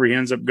wherever he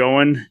ends up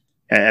going.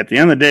 At the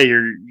end of the day,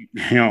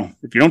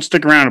 if you don't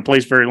stick around a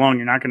place very long,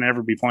 you're not going to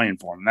ever be playing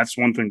for him. That's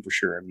one thing for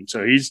sure. I mean,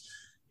 so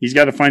he's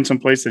got to find some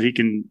place that he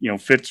can,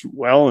 fits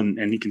well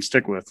and he can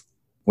stick with.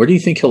 Where do you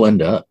think he'll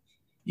end up?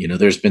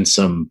 There's been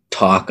some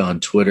talk on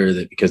Twitter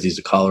that because he's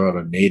a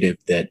Colorado native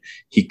that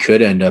he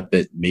could end up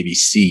at maybe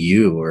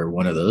CU or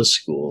one of those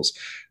schools.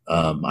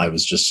 I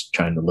was just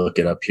trying to look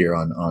it up here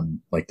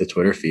on like the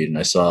Twitter feed, and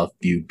I saw a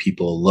few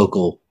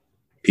local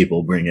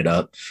people bring it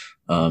up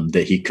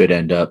that he could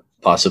end up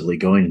possibly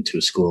going into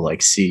a school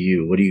like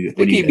CU. What do you? I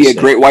think he'd be a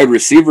great wide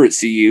receiver at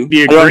CU.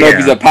 I don't know if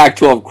he's a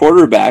Pac-12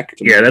 quarterback.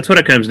 Yeah, that's what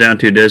it comes down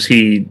to. Does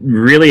he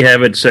really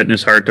have it set in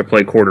his heart to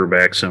play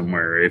quarterback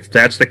somewhere? If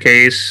that's the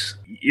case,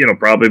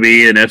 probably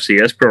be an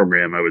FCS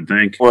program, I would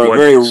think. Or a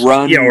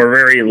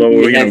very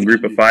low,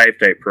 group of 5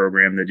 type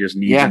program that just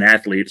needs an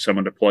athlete,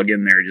 someone to plug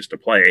in there just to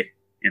play.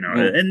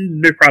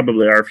 And there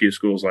probably are a few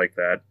schools like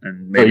that.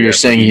 And maybe so you're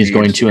saying he's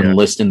going to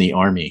enlist in the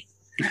Army?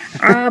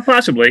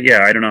 Possibly,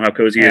 yeah. I don't know how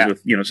cozy he is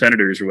with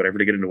senators or whatever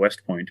to get into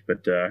West Point,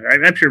 but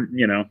I'm sure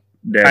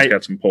Dad's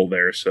got some pull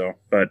there. So,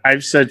 but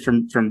I've said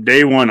from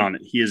day one on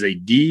it, he is a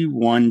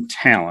D1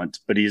 talent,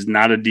 but he's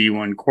not a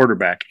D1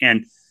 quarterback.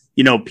 And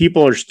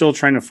people are still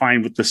trying to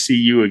find, with the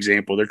CU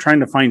example, they're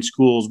trying to find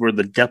schools where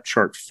the depth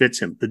chart fits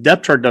him. The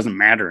depth chart doesn't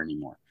matter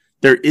anymore.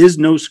 There is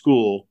no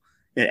school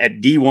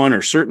at D1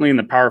 or certainly in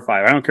the Power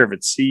 5. I don't care if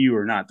it's CU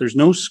or not. There's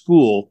no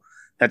school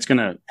that's going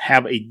to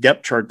have a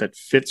depth chart that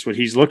fits what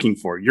he's looking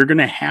for. You're going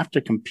to have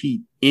to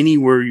compete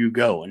anywhere you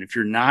go. And if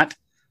you're not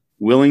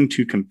willing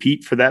to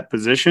compete for that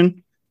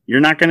position, you're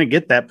not going to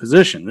get that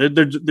position.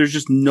 There's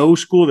just no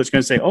school that's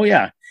going to say, oh,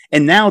 yeah.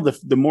 And now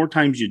the more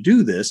times you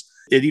do this,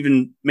 it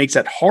even makes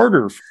that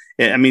harder.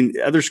 I mean,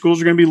 other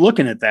schools are going to be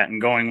looking at that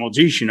and going, well,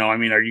 geez,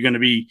 are you going to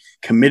be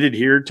committed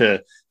here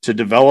to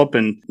develop?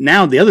 And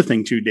now the other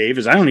thing too, Dave,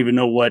 is I don't even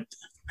know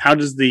how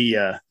does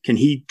can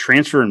he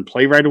transfer and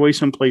play right away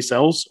someplace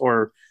else?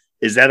 Or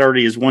is that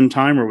already his one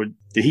time? Or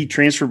did he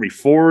transfer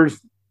before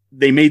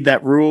they made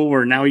that rule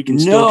where now he can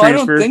still transfer?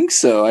 No, I don't think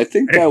so. I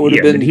think that would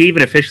have been. Did he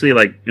even officially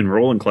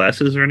enroll in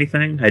classes or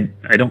anything?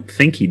 I don't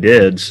think he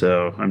did.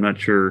 So I'm not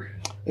sure.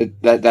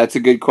 That's a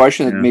good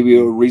question. Yeah. Maybe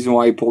a reason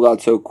why he pulled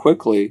out so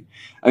quickly.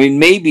 I mean,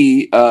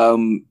 maybe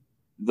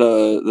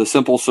the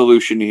simple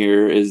solution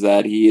here is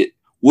that he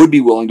would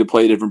be willing to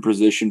play a different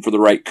position for the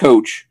right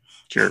coach.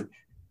 Sure.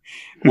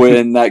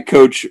 When that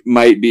coach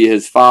might be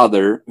his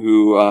father,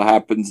 who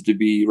happens to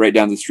be right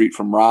down the street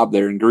from Rob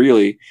there in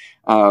Greeley,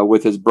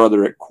 with his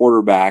brother at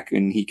quarterback,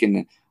 and he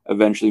can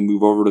eventually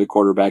move over to the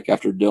quarterback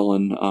after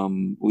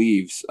Dylan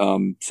leaves.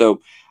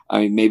 So,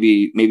 I mean,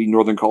 maybe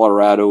Northern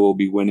Colorado will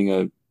be winning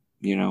a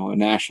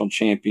national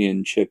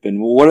championship.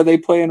 And what are they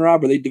playing,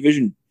 Rob? Are they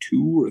Division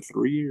 2 or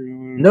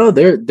 3? No,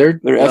 they're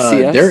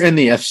FCS. They're in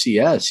the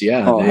FCS.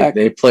 Yeah, oh,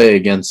 they play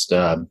against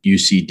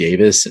UC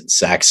Davis and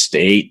Sac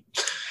State.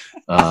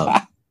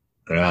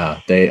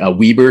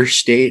 Weber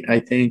State,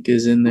 I think,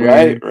 is in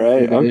there.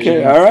 Right.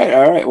 Okay. All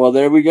right. Well,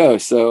 there we go.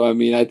 So, I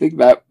mean, I think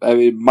that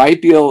might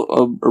be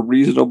a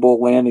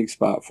reasonable landing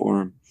spot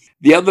for him.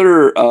 The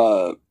other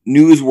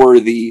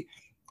newsworthy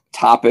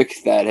topic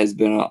that has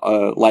been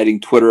lighting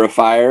Twitter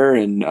afire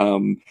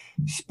and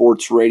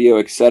sports radio,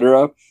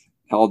 etc.,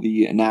 all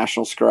the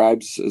national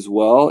scribes as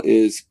well,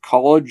 is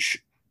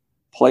college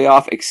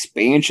playoff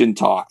expansion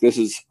talk. This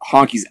is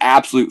Honky's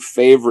absolute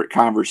favorite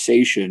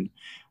conversation.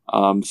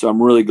 So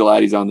I'm really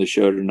glad he's on the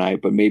show tonight,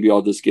 but maybe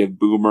I'll just give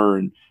Boomer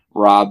and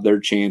Rob their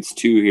chance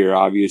too here.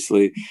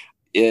 Obviously,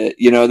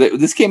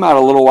 this came out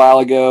a little while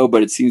ago,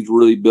 but it seems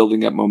really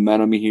building up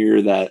momentum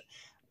here that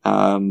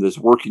this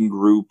working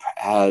group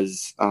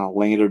has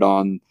landed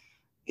on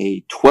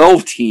a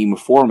 12-team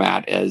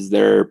format as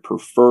their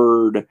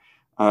preferred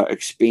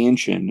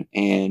expansion,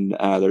 and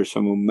there's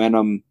some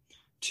momentum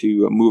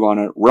to move on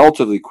it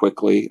relatively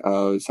quickly.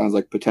 It sounds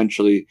like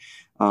potentially,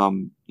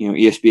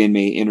 ESPN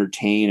may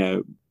entertain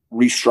a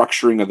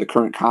restructuring of the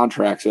current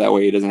contract, so that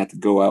way it doesn't have to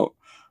go out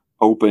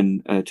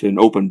open to an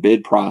open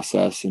bid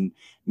process, and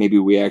maybe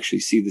we actually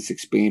see this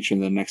expansion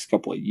in the next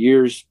couple of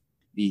years.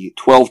 The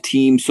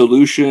 12-team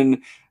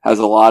solution has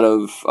a lot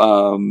of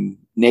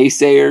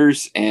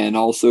naysayers and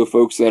also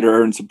folks that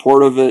are in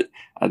support of it.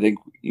 I think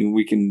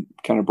we can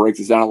kind of break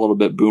this down a little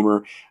bit,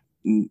 Boomer.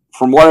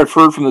 From what I've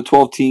heard from the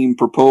 12-team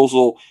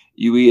proposal,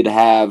 you would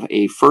have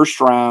a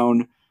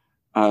first-round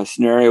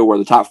scenario where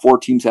the top 4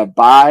 teams have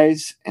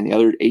buys and the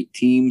other 8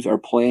 teams are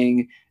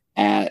playing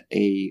at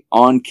a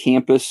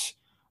on-campus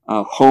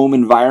home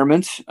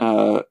environment.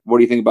 What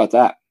do you think about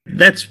that?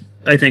 That's,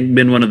 I think,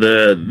 been one of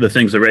the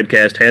things the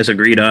Redcast has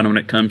agreed on when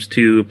it comes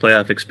to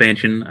playoff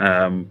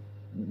expansion.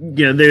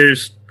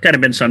 There's kind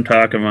of been some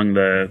talk among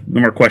the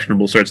more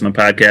questionable sorts on the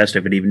podcast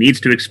if it even needs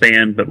to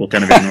expand, but we'll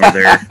kind of ignore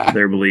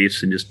their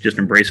beliefs and just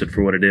embrace it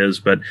for what it is.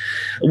 But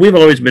we've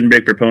always been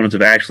big proponents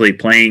of actually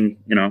playing,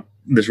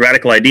 this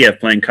radical idea of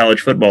playing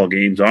college football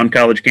games on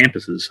college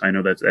campuses. I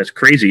know that's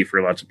crazy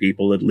for lots of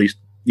people, at least,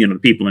 the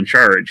people in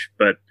charge.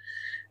 But,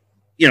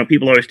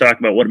 people always talk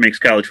about what makes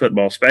college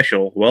football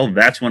special. Well,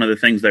 that's one of the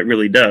things that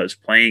really does.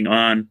 Playing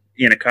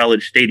in a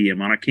college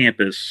stadium on a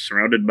campus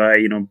surrounded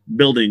by,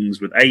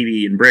 buildings with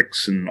ivy and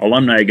bricks and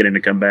alumni getting to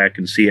come back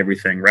and see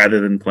everything rather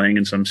than playing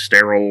in some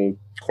sterile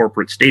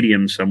corporate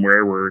stadium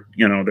somewhere where,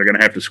 they're going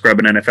to have to scrub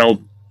an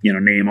NFL,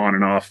 name on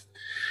and off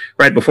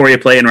right before you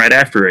play and right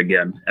after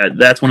again.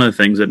 That's one of the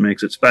things that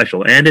makes it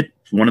special. And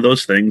it's one of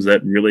those things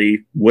that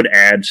really would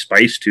add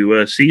spice to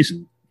a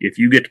season. If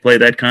you get to play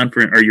that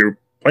conference or your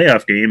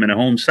playoff game in a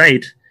home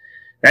site,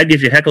 that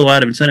gives you a heck of a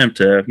lot of incentive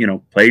to,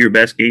 play your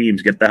best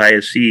games, get the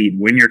highest seed,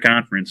 win your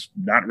conference,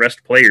 not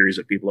rest players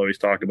that people always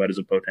talk about as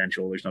a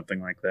potential or something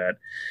like that.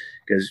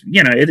 Because,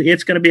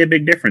 it's going to be a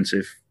big difference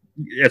if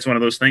that's one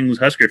of those things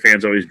Husker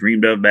fans always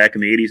dreamed of back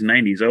in the 80s and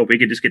 90s. Oh, if we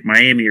could just get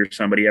Miami or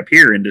somebody up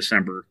here in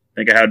December,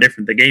 think of how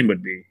different the game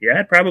would be. Yeah,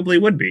 it probably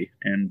would be.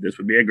 And this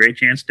would be a great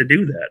chance to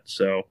do that.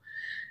 So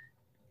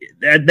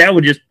that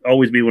would just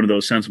always be one of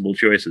those sensible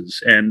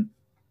choices. And,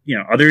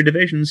 other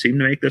divisions seem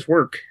to make this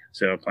work.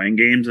 So playing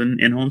games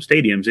in home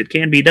stadiums, it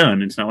can be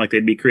done. It's not like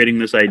they'd be creating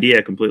this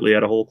idea completely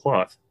out of whole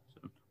cloth.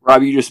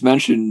 Rob, you just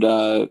mentioned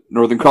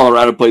Northern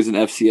Colorado plays in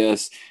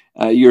FCS.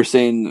 You're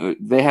saying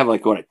they have a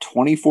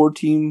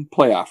 24-team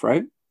playoff,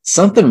 right?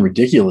 Something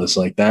ridiculous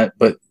like that.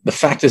 But the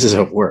fact is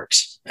it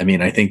works. I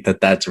mean, I think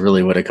that's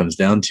really what it comes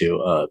down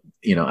to.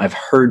 I've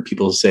heard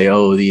people say,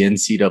 oh, the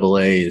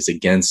NCAA is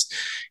against,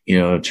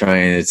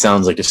 trying, it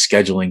sounds like a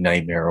scheduling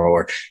nightmare,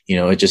 or,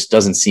 it just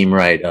doesn't seem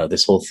right.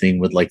 This whole thing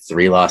with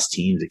 3 lost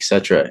teams,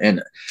 etc.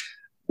 And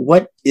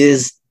what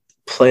is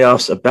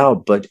playoffs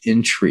about but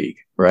intrigue,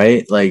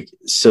 right?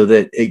 So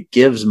that it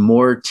gives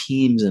more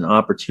teams an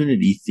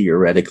opportunity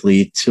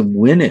theoretically to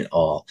win it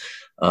all.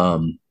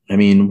 I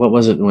mean, what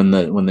was it when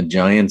the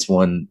Giants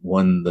won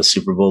the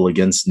Super Bowl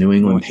against New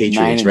England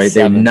Patriots, right?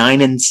 They're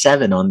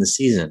 9-7 on the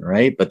season,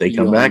 right? But they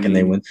come back and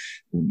they win.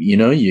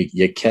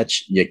 You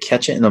catch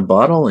it in a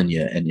bottle and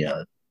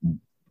you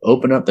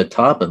open up the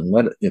top and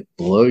let it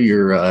blow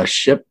your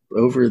ship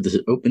over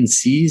the open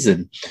seas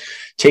and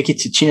take it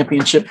to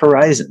championship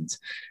horizons.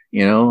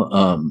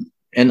 And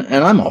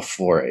I'm all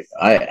for it.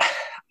 I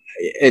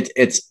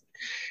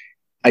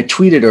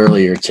tweeted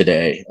earlier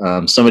today.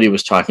 Somebody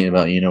was talking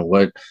about,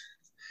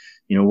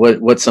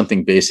 what's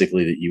something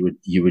basically that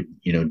you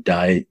would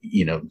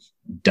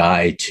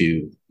die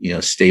to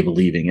stay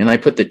believing. And I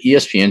put that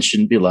ESPN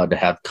shouldn't be allowed to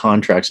have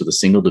contracts with a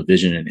single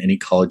division in any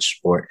college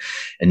sport,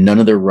 and none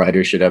of their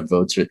writers should have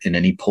votes in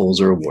any polls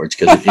or awards,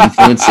 because it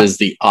influences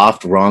the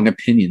oft wrong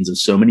opinions of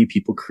so many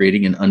people,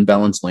 creating an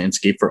unbalanced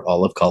landscape for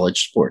all of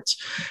college sports,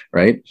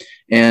 right?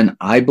 And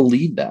I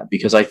believe that,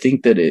 because I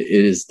think that it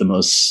is the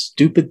most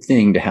stupid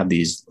thing to have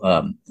these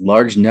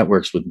large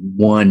networks with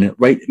one,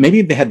 right? Maybe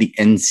if they had the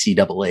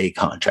NCAA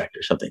contract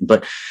or something,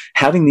 but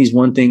having these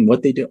one thing,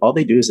 all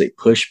they do is they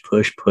push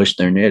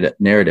their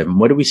narrative. And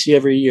what do we see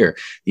every year?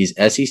 These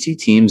SEC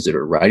teams that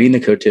are riding the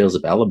coattails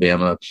of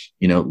Alabama,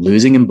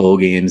 losing in bowl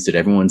games that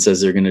everyone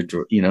says they're going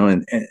to,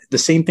 and the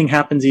same thing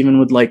happens even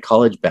with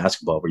college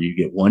basketball, where you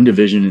get one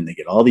division and they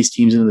get all these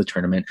teams into the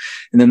tournament,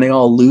 and then they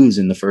all lose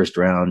in the first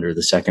round or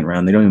the second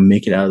round. They don't even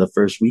make it out of the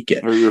first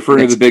weekend. Are you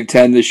referring to the Big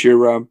Ten this year,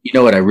 Rob? You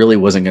know what? I really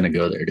wasn't going to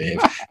go there, Dave.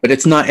 But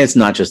it's not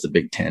just the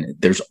Big Ten.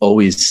 There's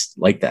always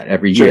like that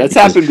every year. That's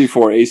happened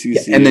before, ACC.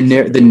 Yeah, and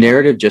the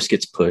narrative just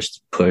gets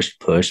pushed.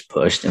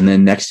 And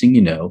then next thing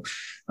you know,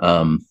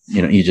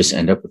 you just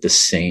end up with the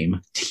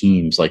same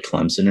teams like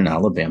Clemson and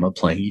Alabama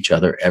playing each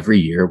other every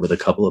year, with a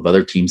couple of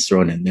other teams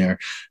thrown in there.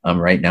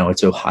 Right now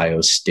it's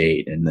Ohio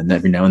State. And then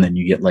every now and then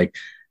you get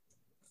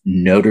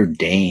Notre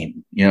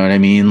Dame. You know what I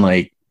mean?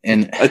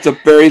 And it's a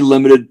very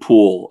limited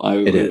pool.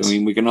 It is. I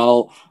mean, we can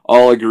all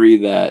agree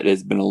that it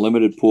has been a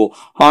limited pool.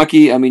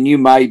 Honky, I mean, you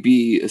might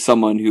be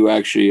someone who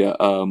actually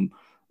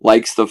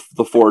likes the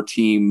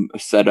 4-team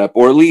setup,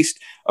 or at least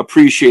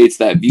appreciates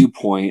that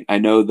viewpoint. I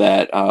know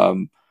that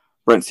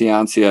Brent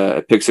Ciancia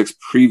at Pick Six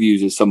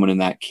Previews is someone in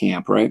that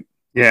camp, right?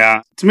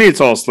 Yeah. To me, it's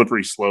all a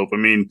slippery slope. I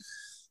mean,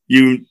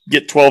 you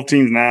get 12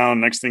 teams now, and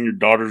next thing your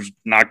daughter's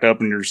knocked up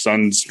and your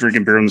son's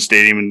drinking beer in the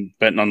stadium and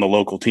betting on the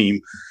local team.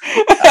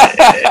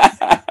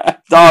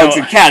 Dogs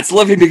and cats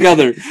living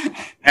together.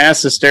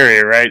 Ass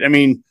hysteria, right? I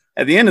mean,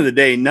 at the end of the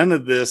day, none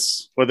of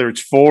this, whether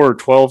it's 4 or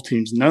 12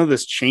 teams, none of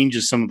this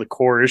changes some of the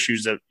core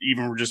issues that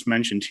even were just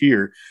mentioned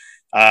here.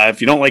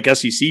 If you don't like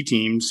SEC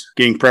teams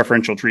getting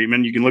preferential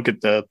treatment, you can look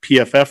at the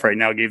PFF right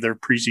now, gave their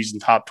preseason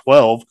top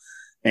 12,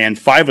 and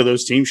 5 of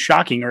those teams,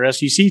 shocking, are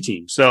SEC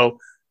teams. So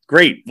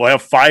great. We'll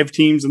have 5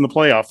 teams in the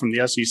playoff from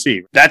the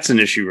SEC. That's an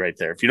issue right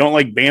there. If you don't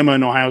like Bama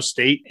and Ohio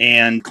State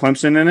and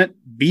Clemson in it,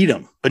 beat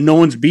them. But no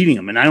one's beating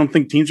them. And I don't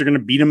think teams are going to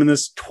beat them in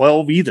this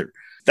 12 either.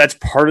 That's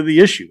part of the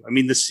issue. I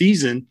mean, the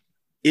season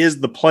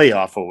is the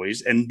playoff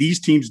always, and these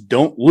teams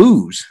don't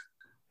lose.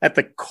 At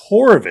the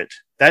core of it,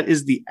 that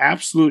is the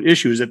absolute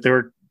issue, is that there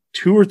are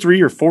 2 or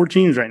 3 or 4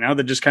 teams right now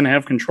that just kind of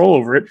have control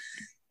over it,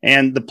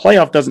 and the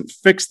playoff doesn't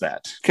fix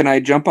that. Can I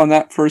jump on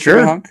that first?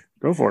 Sure. Hunk?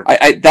 Go for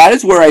it. That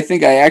is where I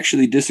think I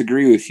actually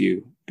disagree with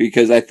you,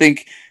 because I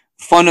think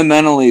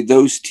fundamentally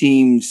those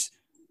teams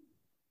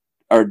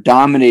are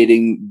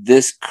dominating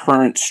this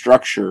current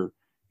structure,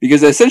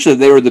 because essentially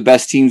they were the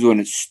best teams when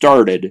it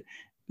started.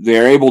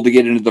 They're able to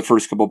get into the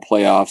first couple of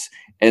playoffs,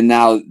 and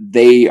now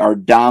they are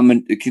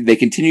dominant. They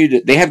continue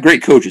to. They have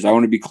great coaches. I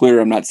want to be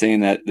clear. I'm not saying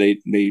that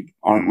they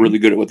aren't really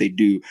good at what they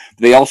do.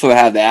 But they also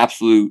have the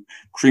absolute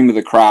cream of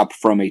the crop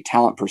from a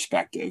talent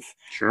perspective,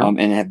 Sure. And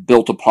have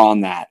built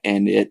upon that.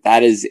 And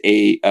that is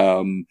a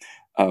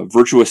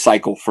virtuous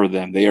cycle for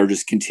them. They are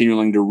just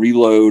continuing to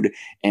reload,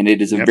 and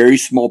it is a very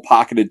small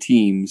pocket of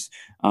teams.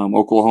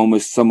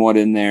 Oklahoma's somewhat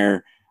in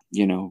there.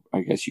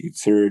 I guess you could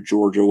consider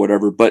Georgia,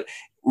 whatever, but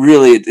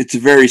really it's a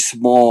very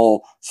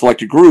small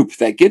selected group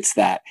that gets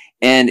that.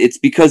 And it's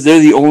because they're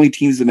the only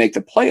teams that make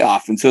the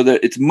playoff. And so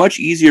that it's much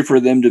easier for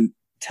them to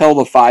tell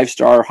the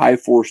 5-star, high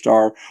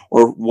 4-star,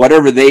 or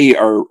whatever they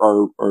are.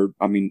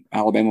 I mean,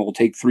 Alabama will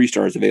take 3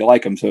 stars if they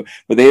like them. So,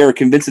 but they are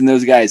convincing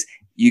those guys,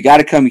 you got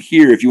to come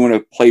here if you want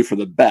to play for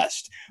the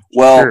best.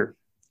 Well, sure.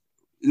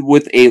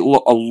 With a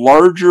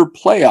larger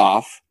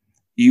playoff,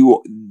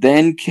 you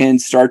then can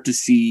start to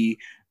see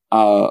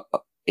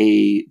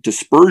a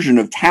dispersion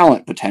of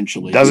talent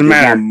potentially. Doesn't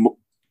matter.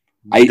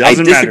 I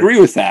disagree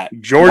with that.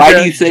 Why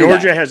do you say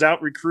Georgia has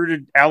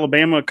out-recruited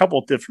Alabama a couple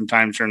of different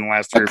times during the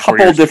last 3 or 4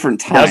 years. A couple different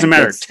times. Doesn't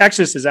matter.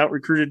 Texas has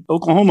out-recruited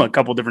Oklahoma a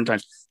couple different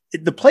times.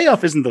 The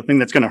playoff isn't the thing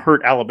that's going to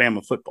hurt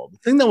Alabama football. The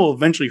thing that will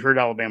eventually hurt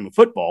Alabama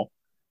football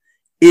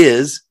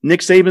is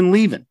Nick Saban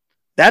leaving.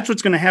 That's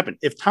what's going to happen.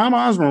 If Tom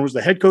Osborne was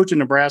the head coach in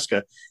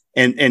Nebraska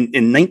and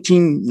in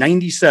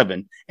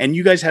 1997, and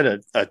you guys had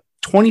a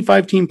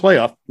 25-team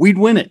playoff, we'd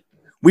win it.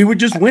 We would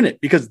just win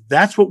it because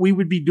that's what we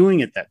would be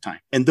doing at that time.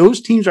 And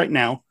those teams right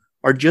now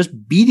are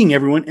just beating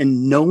everyone,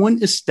 and no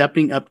one is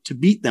stepping up to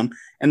beat them.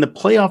 And the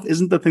playoff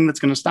isn't the thing that's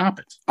going to stop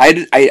it.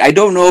 I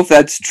don't know if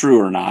that's true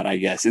or not, I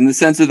guess, in the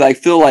sense that I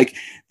feel like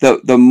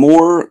the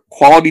more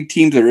quality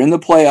teams that are in the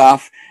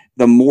playoff,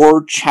 the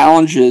more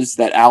challenges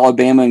that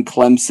Alabama and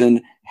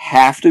Clemson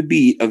have to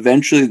beat.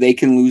 Eventually they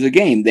can lose a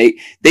game.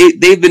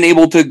 They've been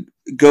able to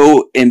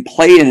go and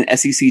play in an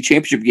SEC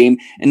championship game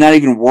and not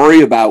even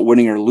worry about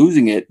winning or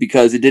losing it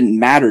because it didn't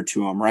matter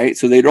to them, right?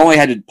 So they'd only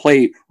had to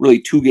play really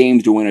 2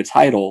 games to win a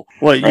title.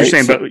 Well, you're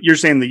saying, but you're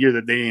saying the year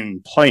that they didn't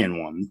even play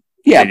in one.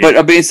 Yeah, but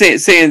I've been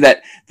saying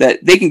that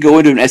they can go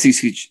into an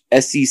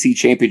SEC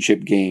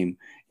championship game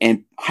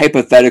and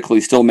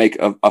hypothetically still make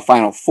a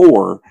Final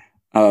Four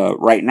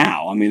right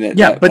now. I mean,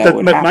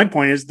 but my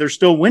point is they're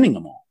still winning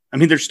them all. I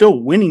mean, they're still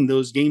winning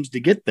those games to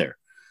get there.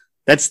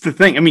 That's the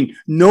thing. I mean,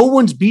 no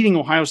one's beating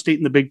Ohio State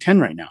in the Big Ten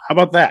right now. How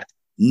about that?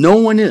 No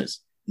one is.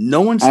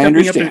 No one's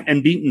stepping up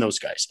and beating those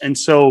guys. And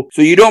so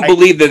you don't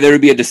believe that there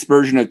would be a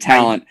dispersion of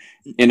talent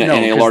in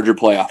a larger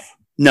playoff?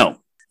 No.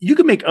 You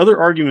can make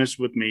other arguments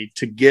with me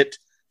to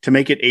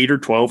make it 8 or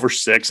 12 or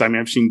 6. I mean,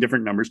 I've seen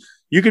different numbers.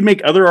 You could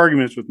make other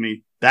arguments with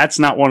me. That's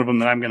not one of them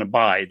that I'm going to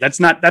buy. That's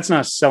not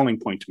a selling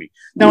point to me.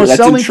 Now,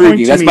 that's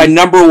intriguing. That's my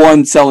number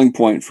one selling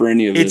point for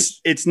any of this.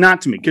 It's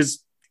not to me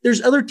because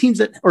there's other teams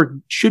that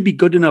should be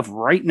good enough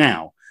right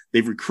now.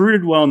 They've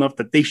recruited well enough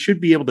that they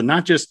should be able to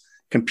not just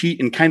compete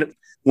and kind of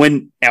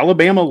when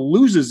Alabama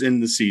loses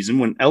in the season,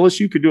 when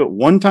LSU could do it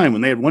one time,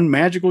 when they had one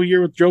magical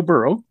year with Joe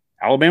Burrow,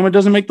 Alabama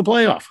doesn't make the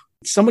playoff.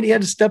 Somebody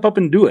had to step up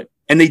and do it.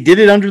 And they did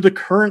it under the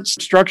current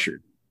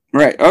structure.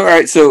 Right. All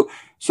right. So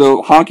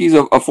Honky's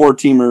a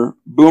 4-teamer.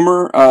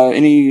 Boomer,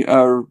 any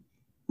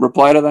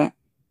reply to that?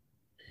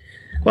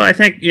 Well, I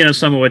think,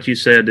 some of what you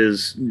said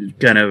is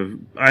kind of,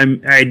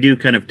 I do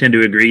kind of tend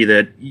to agree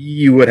that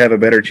you would have a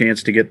better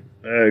chance to get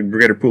a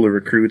greater pool of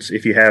recruits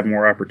if you have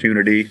more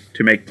opportunity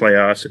to make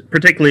playoffs,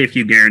 particularly if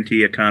you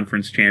guarantee a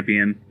conference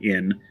champion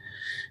in.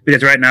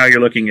 Because right now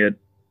you're looking at,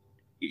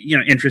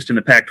 interest in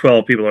the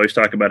Pac-12. People always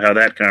talk about how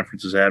that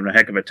conference is having a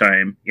heck of a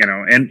time,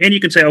 and you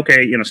can say,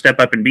 okay, step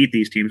up and beat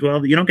these teams.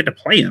 Well, you don't get to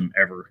play them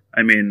ever.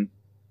 I mean,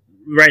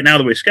 right now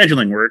the way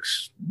scheduling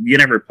works, you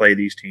never play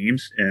these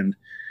teams, and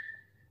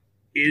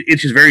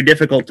it's just very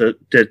difficult to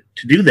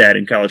do that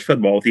in college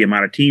football with the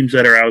amount of teams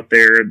that are out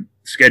there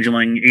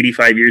scheduling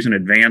 85 years in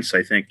advance.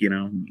 I think,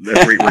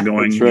 that's where we're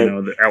going,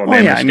 right. The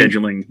Alabama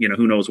scheduling,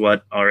 who knows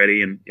what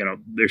already. And,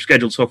 they're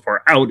scheduled so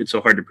far out. It's so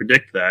hard to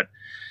predict that.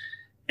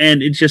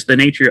 And it's just the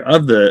nature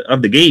of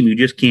the game. You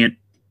just can't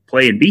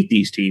play and beat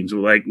these teams.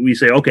 Like we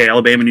say, okay,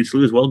 Alabama needs to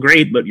lose. Well,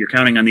 great, but you're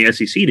counting on the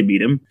SEC to beat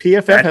them.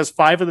 PFF has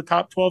 5 of the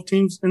top 12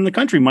 teams in the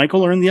country,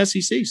 Michael, are in the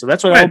SEC. So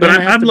that's what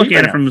Alabama has I'm to looking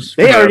at it from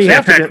they already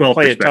have to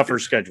play a tougher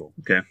schedule.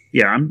 Okay.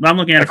 Yeah, I'm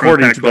looking at it from a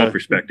Pac-12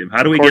 perspective.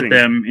 How do we get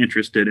them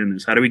interested in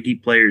this? How do we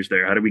keep players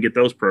there? How do we get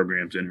those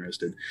programs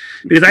interested?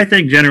 Because I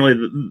think generally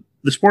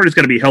the sport is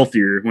going to be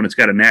healthier when it's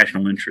got a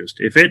national interest.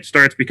 If it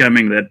starts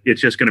becoming that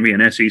it's just going to be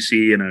an SEC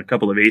and a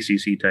couple of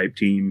ACC type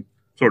team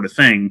sort of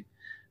thing,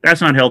 that's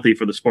not healthy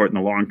for the sport in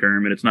the long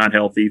term, and it's not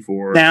healthy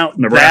for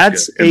Nebraska.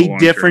 That's a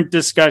different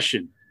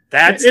discussion.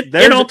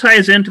 It all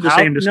ties into the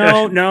same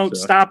discussion. No,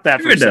 stop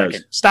that for a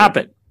second. Stop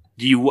it.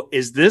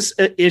 Is this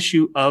an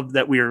issue of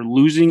that we are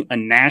losing a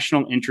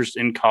national interest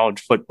in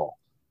college football?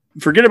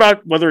 Forget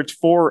about whether it's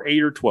 4 or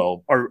 8 or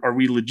 12. Are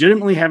we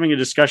legitimately having a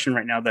discussion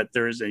right now that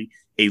there is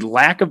a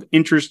lack of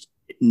interest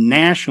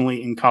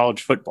nationally in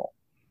college football?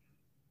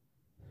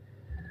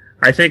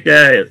 I think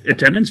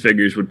attendance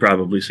figures would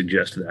probably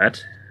suggest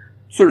that.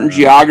 Certain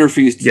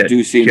geographies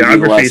do seem to be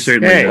less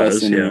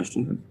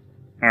interesting.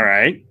 All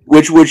right.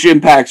 Which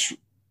impacts,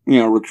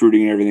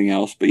 recruiting and everything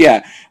else. But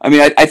yeah, I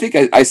mean, I think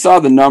I saw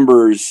the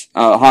numbers.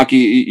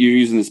 Honky, you're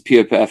using this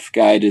PFF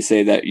guy to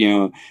say that,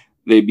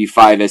 they'd be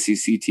 5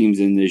 SEC teams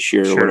in this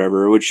year or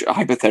whatever, which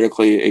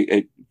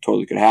hypothetically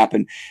totally could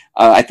happen.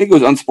 I think it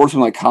was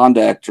unsportsmanlike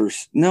conduct, or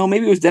no,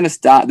 maybe it was Dennis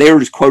Dodd. They were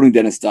just quoting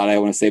Dennis Dodd, I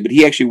want to say, but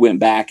he actually went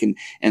back and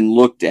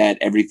looked at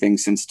everything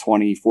since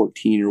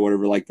 2014 or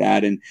whatever like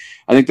that. And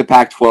I think the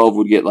Pac-12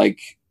 would get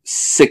like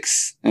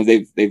 6, and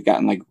they've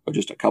gotten like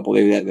just a couple.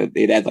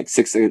 They'd add like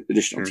 6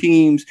 additional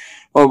teams.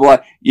 Blah, blah,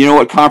 blah. You know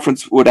what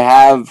conference would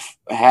have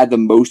had the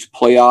most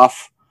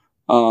playoff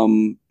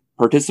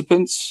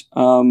participants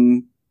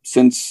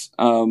since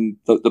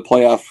the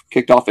playoff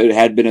kicked off? It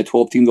had been a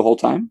 12 team the whole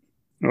time.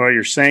 Well,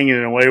 you're saying it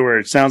in a way where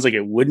it sounds like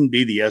it wouldn't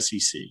be the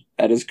SEC.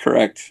 That is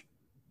correct.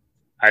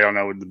 I don't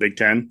know, with the Big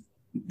Ten.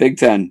 Big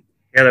Ten.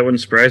 Yeah, that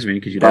wouldn't surprise me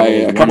because you'd have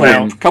a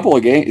couple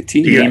of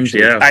teams.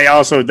 Yeah.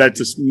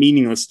 That's a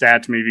meaningless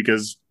stat to me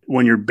because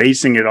when you're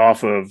basing it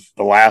off of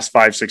the last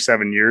 5, 6,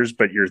 7 years,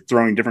 but you're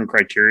throwing different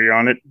criteria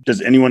on it,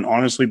 does anyone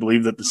honestly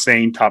believe that the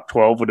same top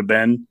 12 would have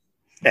been?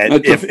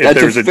 If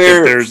there's a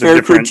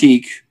different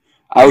critique.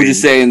 I was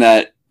just saying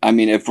that. I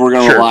mean, if we're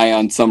going to rely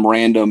on some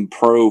random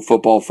pro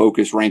football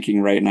focused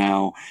ranking right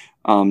now,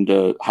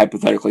 to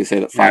hypothetically say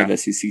that 5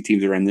 SEC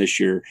teams are in this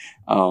year,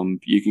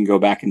 you can go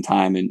back in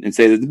time and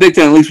say that the Big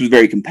Ten at least was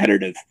very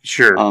competitive.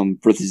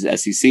 Versus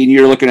SEC. And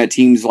you're looking at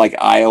teams like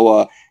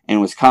Iowa and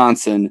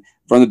Wisconsin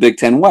from the Big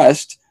Ten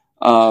West,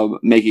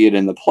 making it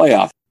in the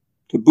playoff.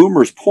 To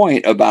Boomer's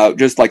point about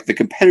just like the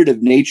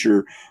competitive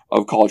nature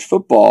of college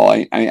football,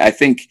 I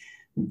think,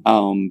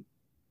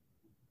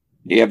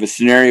 you have a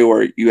scenario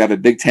where you have a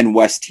Big Ten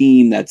West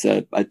team that's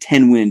a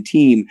 10-win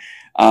team.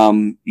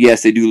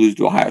 Yes, they do lose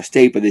to Ohio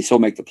State, but they still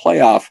make the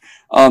playoff.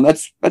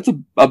 That's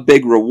a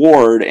big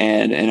reward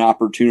and an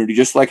opportunity,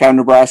 just like how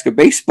Nebraska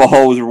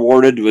baseball was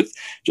rewarded with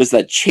just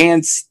that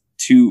chance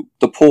to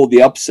pull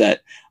the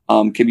upset.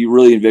 Can be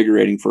really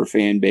invigorating for a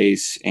fan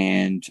base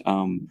and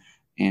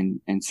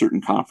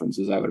certain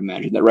conferences. I would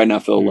imagine that right now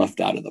feel left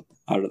out of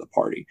the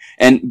party.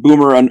 And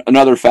Boomer,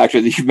 another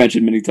factor that you've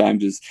mentioned many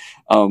times is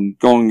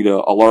going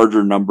to a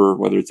larger number,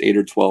 whether it's 8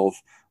 or 12,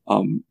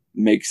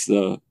 makes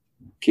the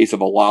case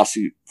of a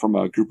lawsuit from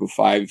a group of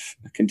 5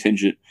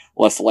 contingent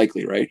less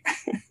likely, right?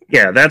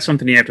 Yeah, that's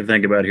something you have to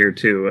think about here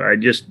too. I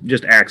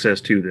just access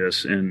to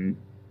this, and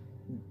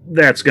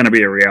that's going to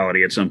be a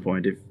reality at some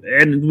point.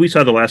 And we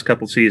saw the last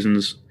couple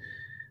seasons.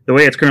 The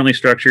way it's currently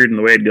structured and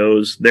the way it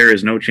goes, there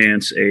is no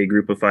chance a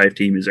group of 5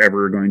 team is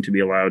ever going to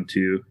be allowed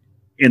to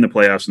in the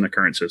playoffs in the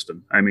current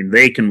system. I mean,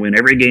 they can win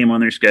every game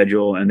on their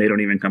schedule and they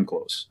don't even come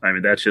close. I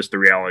mean, that's just the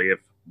reality of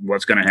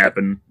what's going to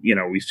happen. You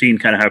know, we've seen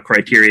kind of how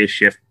criteria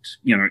shift,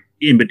 you know,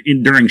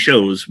 during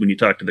shows when you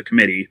talk to the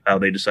committee, how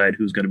they decide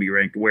who's going to be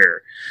ranked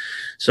where.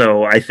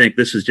 So I think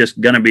this is just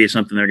going to be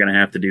something they're going to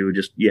have to do.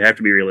 Just, you have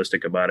to be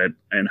realistic about it.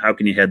 And how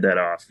can you head that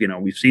off? You know,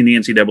 we've seen the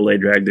NCAA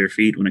drag their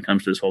feet when it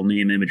comes to this whole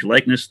name, image,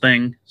 likeness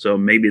thing. So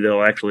maybe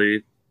they'll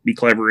actually be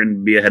clever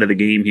and be ahead of the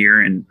game here.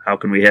 And how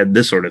can we head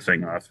this sort of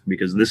thing off?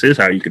 Because this is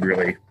how you could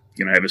really,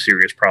 you know, have a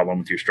serious problem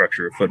with your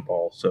structure of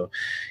football. So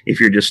if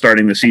you're just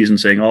starting the season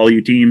saying all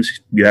you teams,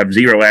 you have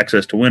zero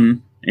access to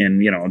win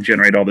and, you know,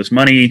 generate all this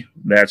money,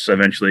 that's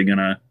eventually going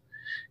to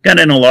get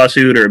in a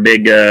lawsuit or a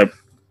big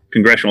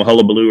congressional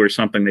hullabaloo or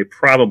something they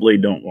probably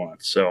don't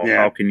want. So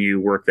how can you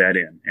work that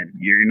in? And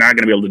you're not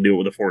going to be able to do it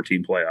with a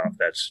 4-team playoff.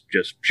 That's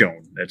just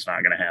shown. That's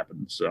not going to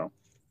happen. So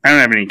I don't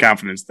have any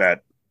confidence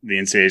that the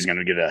NCAA is going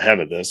to get ahead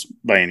of this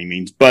by any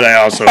means, but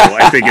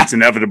I think it's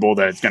inevitable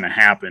that it's going to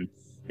happen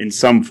in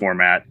some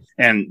format.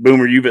 And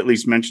Boomer, you've at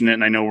least mentioned it,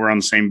 and I know we're on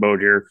the same boat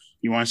here.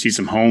 You want to see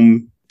some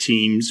home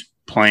teams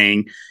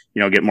playing,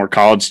 you know, get more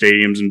college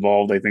stadiums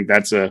involved. I think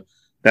that's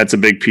a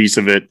big piece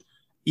of it.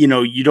 You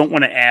know, you don't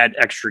want to add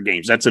extra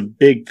games. That's a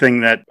big thing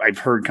that I've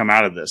heard come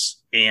out of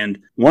this. And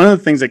one of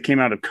the things that came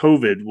out of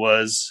COVID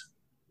was,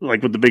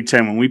 like with the Big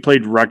Ten, when we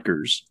played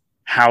Rutgers,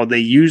 how they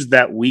used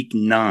that week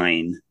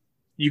 9.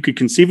 You could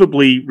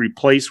conceivably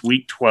replace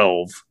week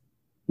 12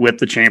 with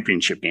the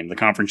championship game, the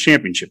conference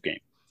championship game.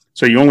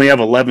 So you only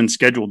have 11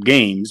 scheduled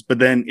games, but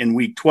then in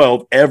week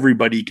 12,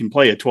 everybody can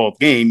play a 12th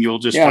game. You'll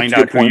just find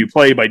out who you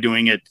play by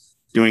doing it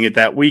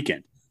that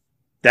weekend.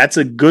 That's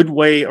a good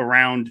way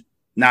around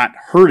not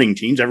hurting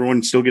teams.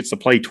 Everyone still gets to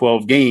play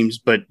 12 games,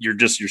 but you're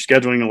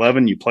scheduling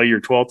 11. You play your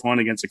 12th one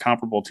against a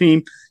comparable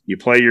team. You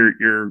play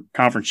your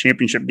conference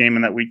championship game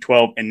in that week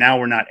 12. And now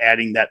we're not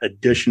adding that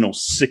additional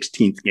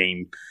 16th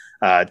game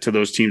to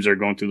those teams that are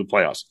going through the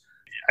playoffs.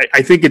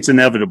 I think it's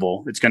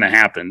inevitable. It's going to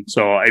happen.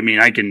 So, I mean,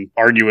 I can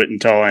argue it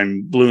until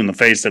I'm blue in the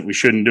face that we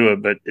shouldn't do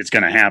it, but it's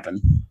going to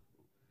happen.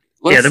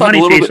 The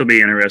money piece will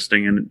be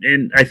interesting.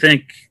 And I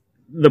think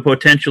the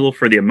potential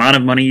for the amount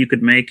of money you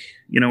could make,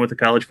 you know, with the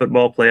college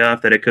football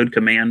playoff that it could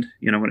command,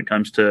 you know, when it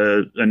comes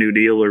to a new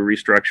deal or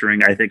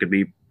restructuring, I think it'd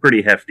be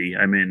pretty hefty.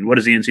 I mean, what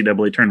does the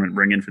NCAA tournament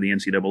bring in for the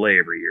NCAA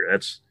every year?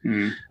 That's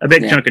a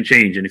big chunk of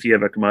change. And if you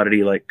have a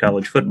commodity like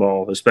college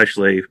football,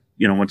 especially,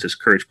 you know, once this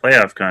Courage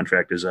playoff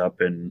contract is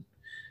up and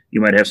you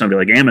might have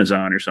somebody like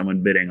Amazon or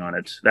someone bidding on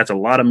it, that's a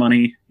lot of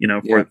money, you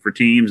know, for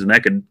teams. And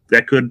that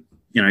could,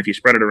 you know, if you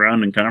spread it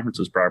around in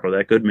conferences properly,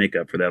 that could make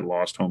up for that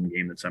lost home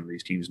game that some of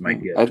these teams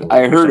might get.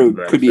 I heard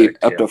it could be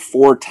up to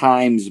 4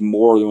 times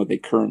more than what they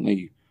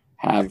currently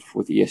have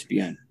with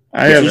ESPN.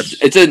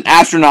 It's an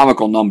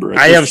astronomical number.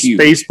 I have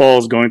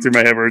Spaceballs going through my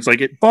head where it's like,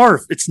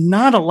 barf, it's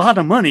not a lot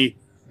of money.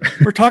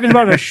 We're talking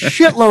about a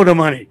shitload of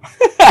money.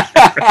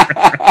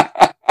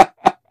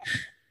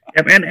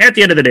 And at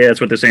the end of the day,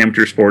 that's what this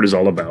amateur sport is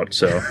all about.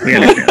 So we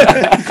understand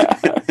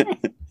that.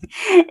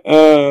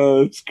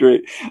 That's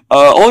great.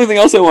 Only thing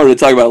else I wanted to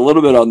talk about a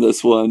little bit on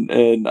this one,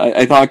 and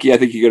I think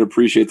you could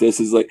appreciate this,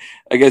 is like,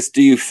 I guess,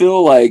 do you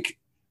feel like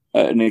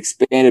an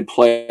expanded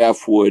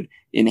playoff would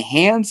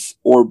enhance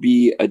or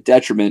be a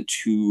detriment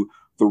to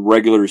the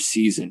regular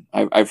season?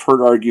 I've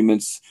heard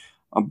arguments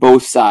on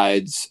both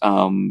sides,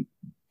 and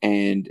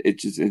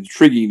it's just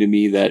intriguing to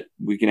me that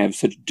we can have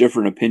such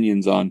different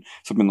opinions on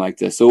something like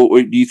this. So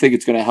do you think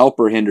it's going to help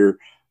or hinder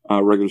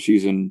regular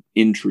season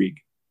intrigue?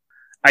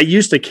 I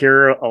used to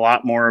care a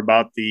lot more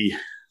about the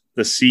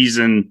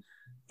season.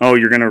 Oh,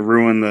 you're going to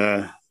ruin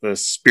the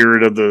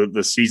spirit of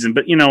the season.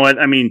 But you know what?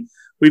 I mean,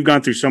 we've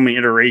gone through so many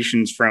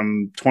iterations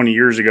from 20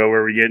 years ago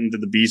where we get into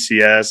the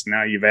BCS.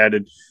 Now you've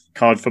added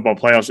college football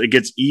playoffs. It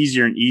gets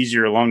easier and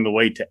easier along the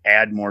way to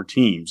add more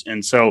teams.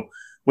 And so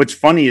what's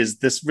funny is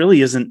this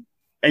really isn't,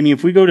 I mean,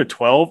 if we go to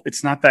 12,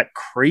 it's not that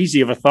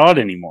crazy of a thought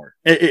anymore.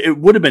 It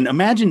would have been,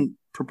 imagine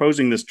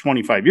proposing this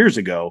 25 years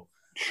ago.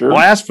 Sure.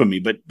 Blasphemy.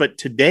 But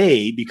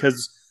today,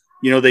 because,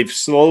 they've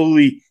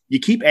slowly, you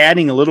keep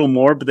adding a little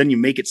more, but then you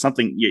make it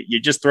something, you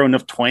just throw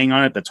enough twang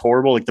on it that's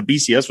horrible. Like the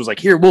BCS was like,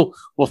 here, we'll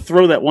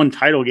throw that one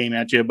title game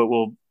at you, but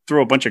we'll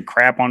throw a bunch of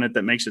crap on it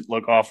that makes it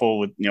look awful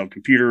with,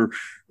 computer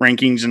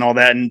rankings and all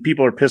that. And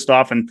people are pissed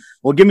off, and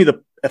give me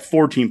the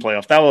 4-team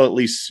playoff. That will at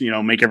least,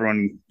 make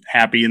everyone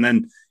happy. And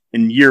then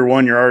in year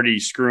one, you're already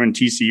screwing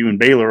TCU and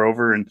Baylor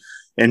over.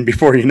 And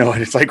before you know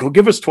it, it's like, well,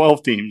 give us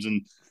 12 teams.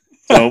 And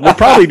so we'll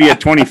probably be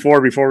at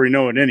 24 before we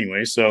know it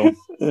anyway. So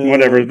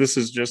whatever, it's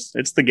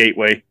the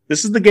gateway.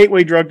 This is the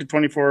gateway drug to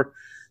 24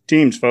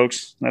 teams,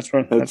 folks. That's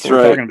what we're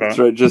talking about. That's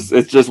right.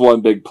 It's just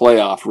one big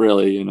playoff,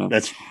 really,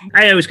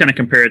 I always kind of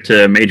compare it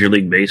to Major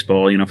League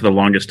Baseball. For the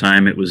longest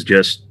time, it was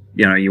just,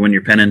 you win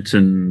your pennant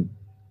and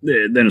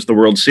then it's the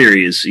World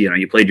Series.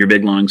 You played your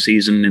big long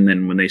season, and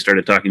then when they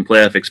started talking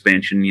playoff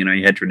expansion, you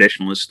had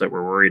traditionalists that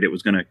were worried it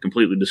was going to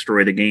completely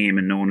destroy the game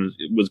and no one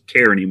was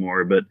care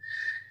anymore. But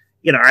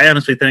I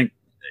honestly think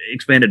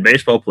expanded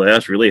baseball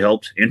playoffs really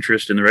helped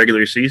interest in the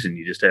regular season.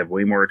 You just have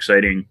way more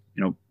exciting,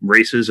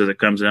 races as it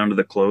comes down to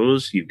the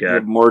close. You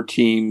have more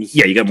teams.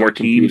 Yeah, you got more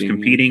teams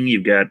competing.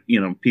 You've got,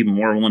 people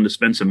more willing to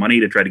spend some money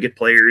to try to get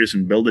players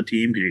and build a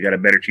team because you got a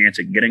better chance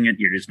at getting it.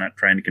 You're just not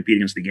trying to compete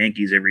against the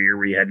Yankees every year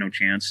where you had no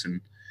chance. And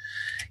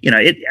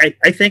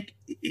I think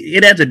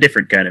it adds a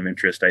different kind of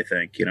interest. I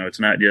think, it's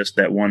not just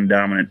that one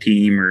dominant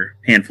team or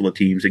handful of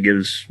teams. It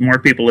gives more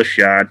people a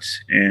shot,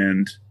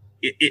 and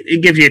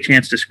it gives you a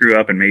chance to screw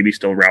up and maybe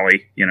still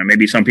rally.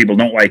 Maybe some people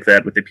don't like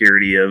that with the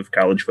purity of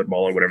college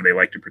football or whatever they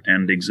like to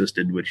pretend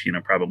existed, which,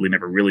 probably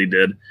never really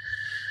did.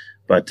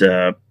 But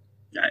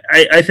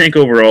I think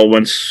overall,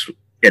 once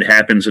it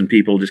happens and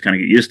people just kind of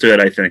get used to it,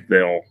 I think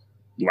they'll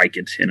like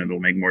it and it'll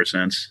make more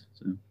sense.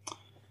 So.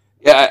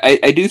 Yeah,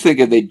 I do think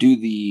if they do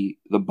the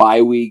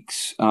bye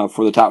weeks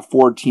for the top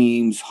 4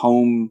 teams,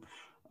 home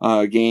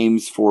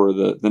games for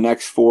the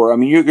next 4, I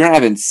mean, you're going to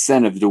have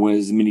incentive to win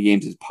as many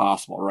games as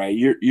possible, right?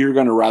 You're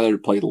going to rather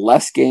play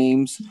less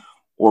games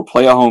or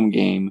play a home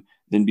game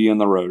than be on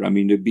the road. I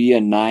mean, to be a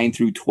 9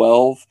 through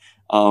 12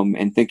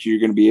 and think you're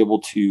going to be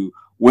able to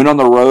win on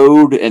the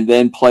road and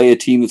then play a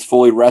team that's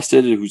fully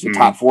rested, who's the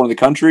top 4 in the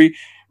country,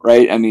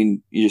 right? I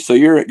mean, so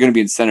you're going to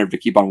be incentive to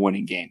keep on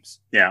winning games.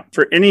 Yeah.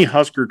 For any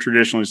Husker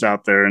traditionalists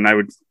out there, and I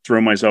would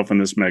throw myself in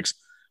this mix,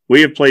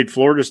 we have played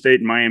Florida State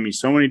and Miami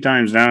so many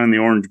times down in the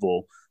Orange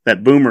Bowl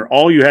that, Boomer,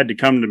 all you had to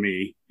come to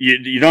me,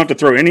 you don't have to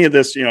throw any of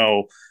this,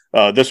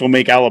 this will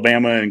make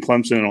Alabama and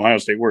Clemson and Ohio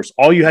State worse.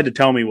 All you had to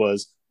tell me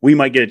was we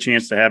might get a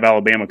chance to have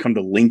Alabama come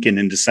to Lincoln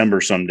in December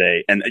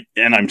someday, and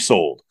I'm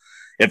sold.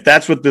 If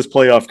that's what this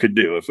playoff could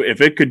do, if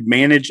it could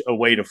manage a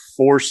way to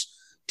force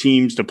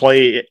teams to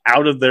play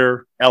out of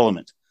their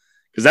element,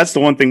 because that's the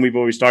one thing we've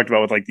always talked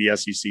about with like the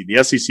SEC.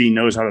 The SEC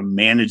knows how to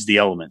manage the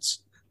elements.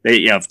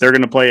 They, if they're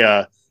going to play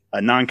a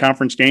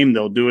non-conference game,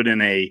 they'll do it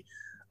in a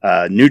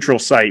neutral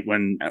site.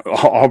 When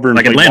Auburn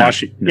like played Atlanta.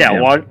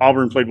 Washington,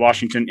 Auburn played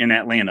Washington in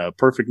Atlanta, a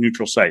perfect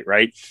neutral site,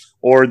 right?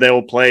 Or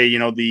they'll play,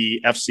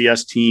 the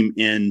FCS team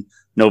in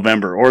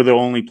November, or they'll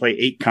only play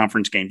 8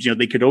 conference games.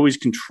 They could always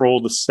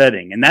control the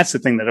setting, and that's the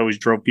thing that always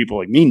drove people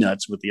like me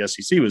nuts with the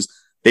SEC was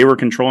they were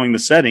controlling the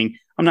setting.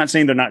 I'm not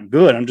saying they're not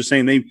good. I'm just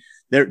saying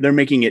they're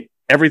making it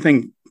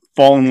everything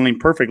fall in line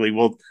perfectly.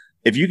 Well,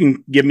 if you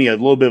can give me a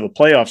little bit of a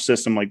playoff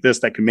system like this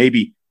that can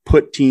maybe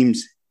put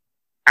teams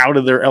out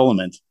of their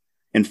element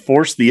and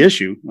force the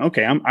issue,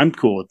 okay, I'm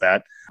cool with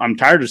that. I'm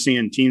tired of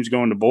seeing teams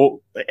going to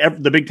bowl.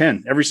 The Big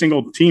Ten, every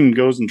single team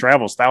goes and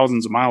travels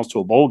thousands of miles to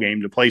a bowl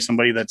game to play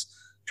somebody that's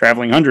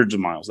traveling hundreds of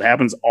miles. It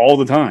happens all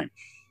the time.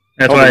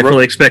 That's why I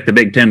fully expect the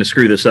Big Ten to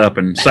screw this up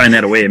and sign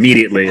that away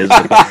immediately.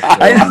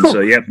 So,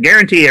 yep,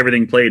 guarantee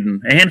everything played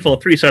in a handful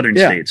of 3 southern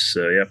states.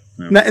 So, yep.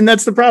 And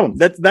that's the problem.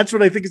 That's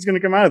what I think is going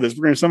to come out of this.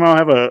 We're going to somehow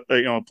have a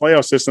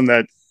playoff system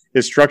that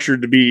is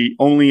structured to be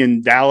only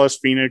in Dallas,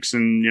 Phoenix,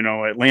 and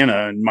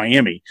Atlanta and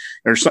Miami,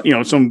 or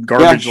some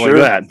garbage like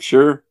that.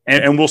 Sure.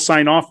 And we'll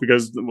sign off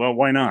because, well,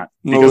 why not?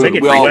 Because we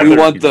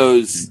want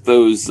those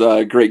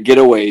great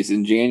getaways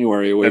in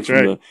January away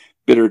from the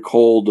bitter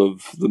cold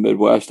of the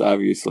Midwest,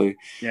 obviously.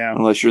 Yeah.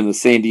 Unless you're in the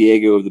San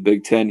Diego of the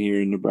Big Ten here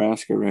in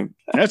Nebraska, right?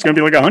 Yeah, it's going to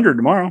be like 100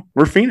 tomorrow.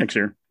 We're Phoenix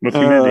here with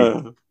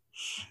humidity.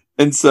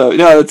 And so,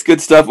 it's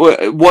good stuff.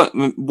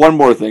 One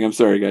more thing. I'm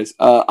sorry, guys.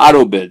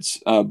 Auto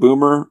bids.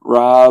 Boomer,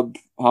 Rob,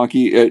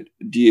 Honky,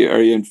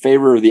 are you in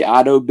favor of the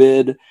auto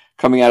bid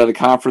coming out of the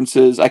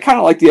conferences? I kind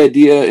of like the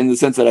idea in the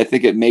sense that I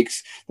think it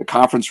makes the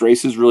conference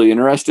races really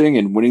interesting,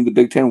 and winning the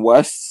Big Ten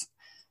West,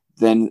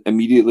 then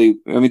immediately,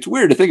 it's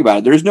weird to think about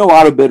it. There's no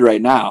auto bid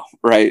right now,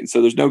 right?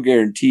 So there's no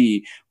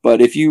guarantee. But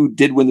if you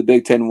did win the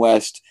Big Ten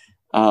West,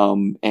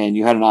 and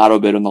you had an auto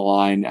bid on the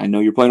line, I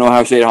know you're playing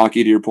Ohio State,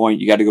 Honky, to your point,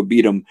 you got to go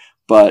beat them.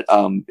 But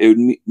it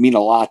would mean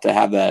a lot to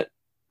have that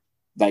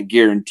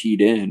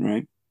guaranteed in,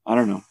 right? I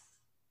don't know.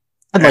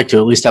 I'd like to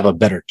at least have a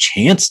better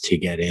chance to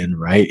get in,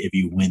 right? If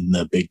you win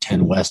the Big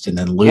Ten West and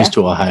then lose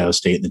to Ohio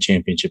State in the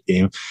championship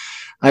game.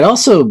 I'd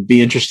also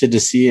be interested to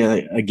see,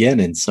 again,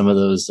 in some of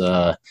those,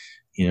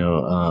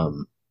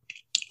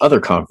 other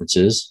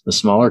conferences, the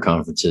smaller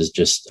conferences,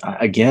 just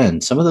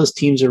again, some of those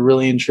teams are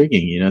really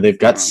intriguing. They've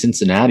got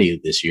Cincinnati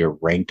this year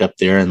ranked up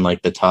there in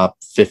like the top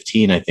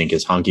 15, I think,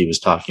 as Honky was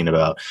talking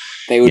about.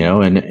 They would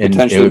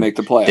potentially make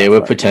the playoff. They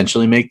would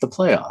potentially make the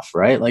playoff,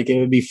 right? Like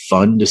it would be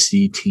fun to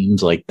see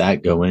teams like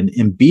that go in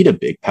and beat a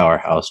big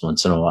powerhouse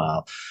once in a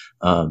while.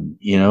 And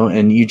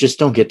you just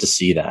don't get to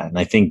see that. And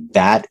I think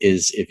that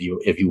is, if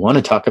you want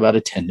to talk about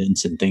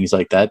attendance and things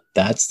like that,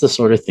 that's the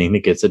sort of thing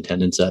that gets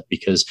attendance up,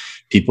 because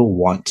people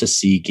want to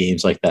see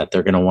games like that.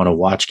 They're going to want to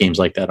watch games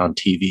like that on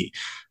TV.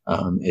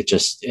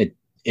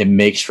 It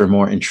makes for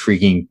more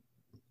intriguing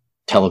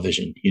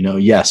television.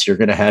 Yes, you're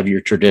going to have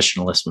your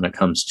traditionalists when it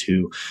comes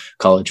to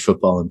college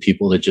football and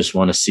people that just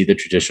want to see the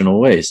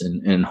traditional ways,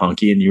 and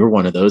Honky, and you're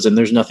one of those, and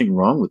there's nothing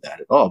wrong with that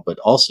at all. But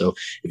also,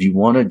 if you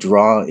want to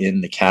draw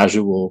in the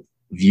casual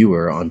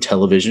viewer on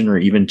television or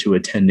even to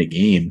attend a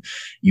game,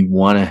 you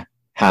want to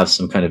have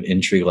some kind of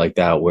intrigue like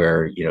that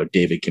where,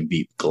 David can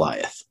beat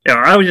Goliath. Yeah,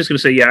 I was just going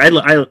to say, I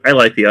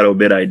like the auto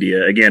bid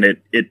idea. Again,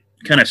 it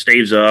kind of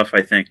staves off,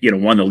 I think, the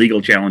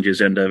legal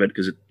challenges end of it,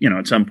 because,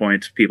 at some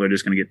point people are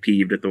just going to get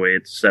peeved at the way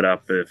it's set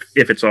up.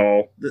 If it's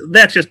all,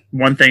 that's just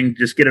one thing,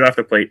 just get it off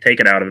the plate, take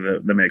it out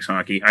of the mix,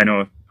 Honky. I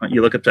know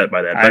you look upset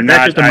by that, but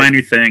that's just a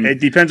minor thing. It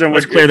depends on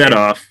Let's clear that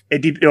off.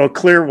 It'll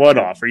clear what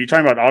off? Are you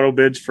talking about auto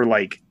bids for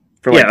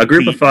a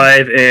group of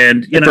five,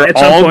 and for at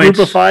all some point,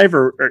 group of five,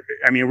 or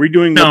are we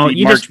doing what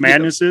the March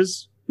Madness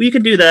is? We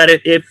could do that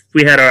if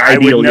we had our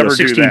ideal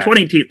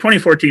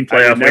 2014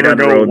 playoff way down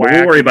the road. But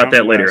we'll worry about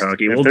that later,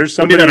 Honky. We'll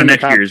do that on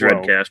next year's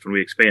Redcast when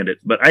we expand it.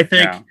 But I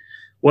think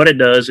what it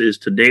does is,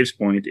 to Dave's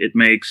point, it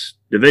makes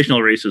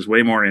divisional races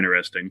way more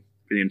interesting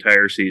for the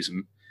entire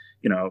season.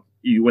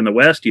 You win the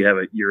West,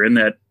 you're in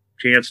that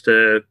chance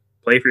to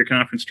play for your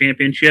conference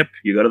championship.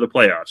 You go to the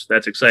playoffs.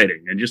 That's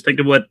exciting. And just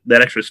think of what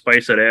that extra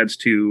spice that adds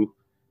to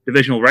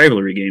divisional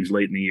rivalry games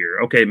late in the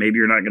year. Okay, maybe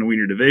you're not going to win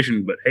your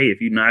division, but hey,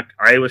 if you knock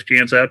Iowa's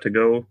chance out to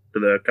go to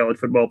the college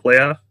football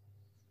playoff,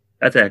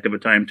 that's a heck of a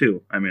time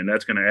too.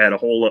 That's going to add a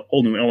whole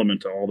new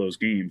element to all those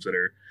games that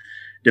are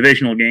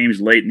divisional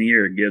games late in the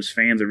year. It gives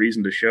fans a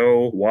reason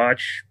to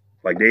watch.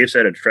 Like Dave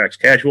said, it attracts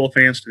casual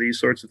fans to these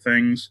sorts of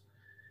things.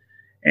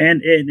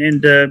 And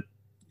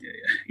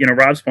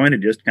Rob's point,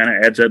 it just kind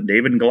of adds that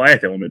David and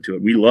Goliath element to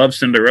it. We love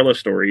Cinderella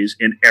stories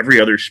in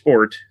every other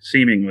sport,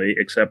 seemingly,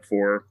 except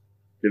for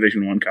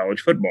Division I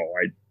college football.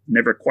 I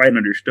never quite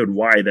understood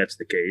why that's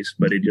the case,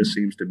 but it just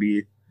seems to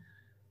be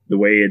the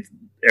way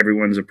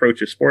everyone's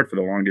approached sport for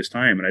the longest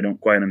time, and I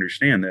don't quite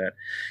understand that.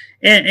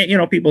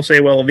 And people say,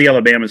 well, the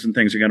Alabamas and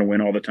things are going to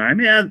win all the time.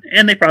 Yeah,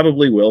 and they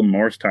probably will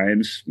most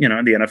times. In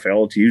the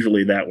NFL, it's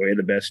usually that way.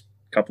 The best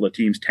couple of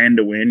teams tend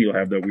to win. You'll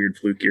have the weird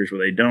fluke years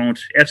where they don't.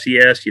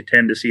 FCS, you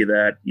tend to see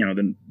that.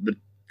 The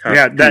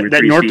top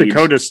that North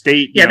Dakota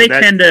State. They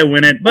tend to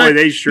win it, but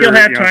you'll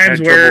have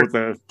times where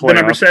the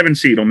number 7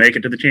 seed will make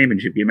it to the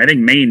championship game. I think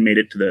Maine made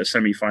it to the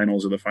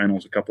semifinals or the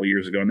finals a couple of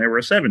years ago, and they were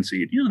a 7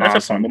 seed.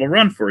 That's a fun little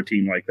run for a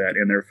team like that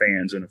and their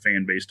fans and a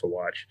fan base to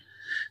watch.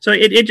 So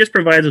it just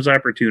provides those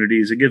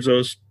opportunities. It gives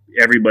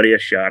everybody a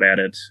shot at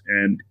it.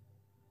 And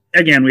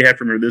again, we have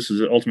to remember this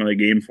is ultimately a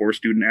game for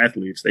student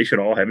athletes. They should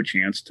all have a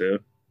chance to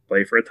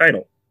play for a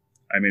title.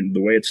 The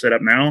way it's set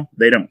up now,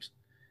 they don't.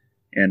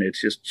 And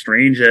it's just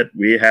strange that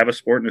we have a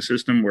sport and a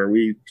system where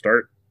we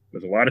start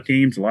with a lot of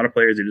teams, a lot of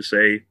players that just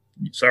say,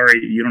 sorry,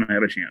 you don't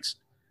have a chance.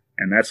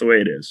 And that's the way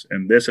it is.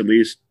 And this at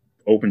least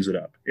opens it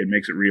up. It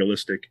makes it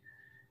realistic.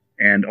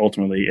 And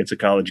ultimately, it's a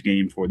college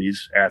game for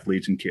these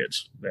athletes and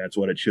kids. That's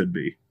what it should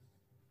be.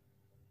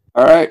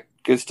 All right.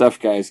 Good stuff,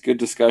 guys. Good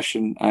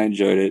discussion. I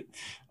enjoyed it.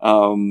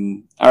 All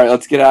right,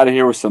 let's get out of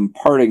here with some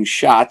parting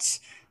shots.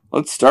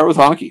 Let's start with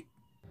Honky.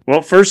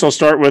 Well, first I'll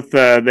start with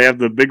they have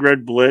the Big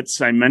Red Blitz.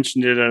 I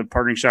mentioned it a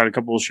parting shot a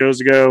couple of shows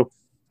ago,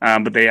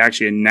 but they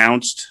actually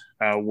announced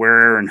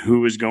where and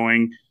who is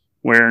going.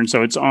 And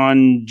so it's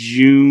on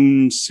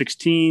June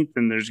 16th,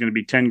 and there's going to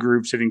be 10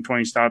 groups hitting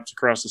 20 stops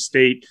across the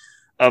state.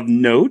 Of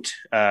note,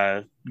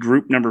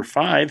 group number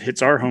 5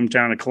 hits our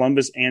hometown of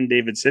Columbus and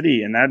David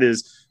City, and that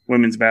is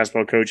women's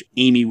basketball coach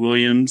Amy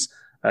Williams,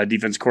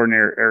 defense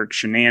coordinator Eric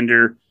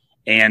Shenander,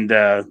 and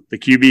the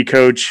QB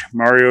coach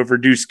Mario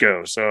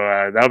Verduzco. So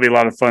that'll be a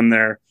lot of fun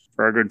there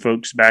for our good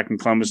folks back in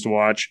Columbus to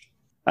watch.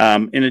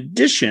 In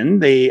addition,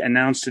 they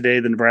announced today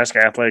the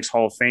Nebraska Athletics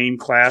Hall of Fame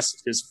class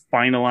is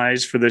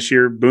finalized for this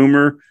year.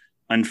 Boomer,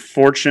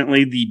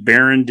 unfortunately, the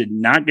Baron did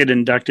not get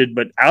inducted,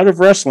 but out of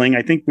wrestling,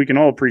 I think we can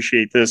all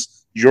appreciate this.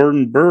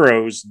 Jordan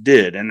Burroughs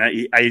did, and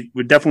I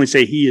would definitely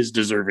say he is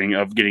deserving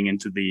of getting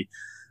into the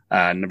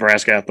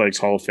Nebraska Athletics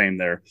Hall of Fame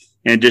there.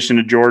 In addition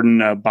to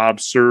Jordan, Bob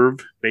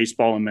served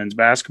baseball and men's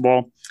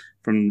basketball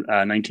from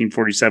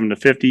 1947 to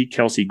 50.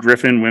 Kelsey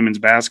Griffin, women's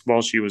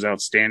basketball. She was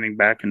outstanding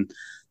back in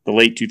the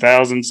late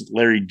 2000s.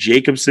 Larry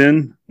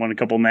Jacobson won a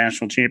couple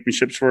national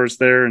championships for us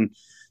there in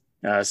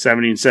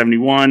 70 and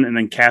 71. And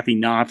then Kathy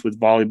Knopf with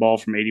volleyball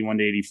from 81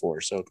 to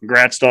 84. So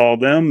congrats to all of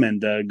them, and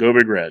go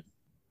Big Red.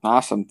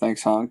 Awesome.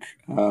 Thanks, Honk.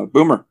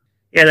 Boomer.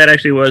 Yeah, that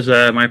actually was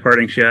my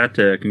parting shot,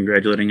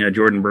 congratulating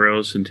Jordan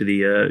Burroughs into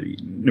the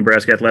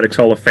Nebraska Athletics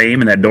Hall of Fame,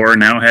 and that door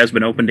now has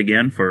been opened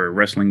again for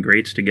wrestling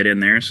greats to get in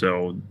there.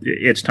 So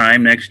it's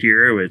time next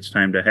year. It's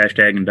time to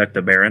hashtag induct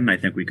the Baron. I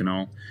think we can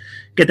all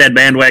get that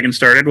bandwagon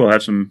started. We'll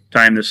have some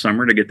time this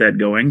summer to get that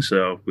going,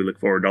 so we look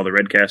forward to all the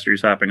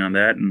Redcasters hopping on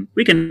that, and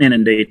we can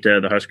inundate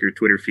the Husker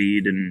Twitter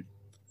feed and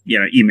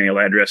email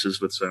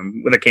addresses with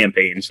a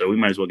campaign. So we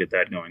might as well get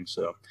that going.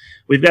 So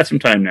we've got some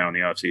time now in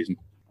the off season.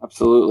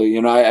 Absolutely.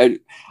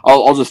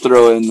 I'll just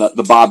throw in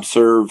the Bob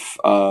Serve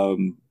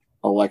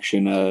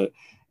election,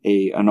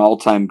 an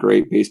all-time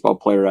great baseball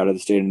player out of the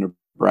state of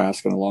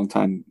Nebraska and a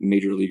long-time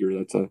major leaguer.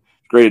 That's a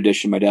great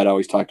addition. My dad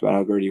always talked about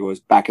how great he was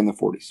back in the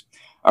 40s.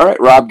 All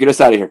right, Rob, get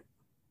us out of here.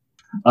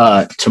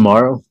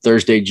 Tomorrow,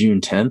 Thursday,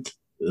 June 10th,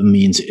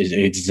 means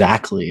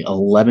exactly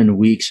 11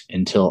 weeks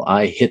until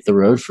I hit the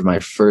road for my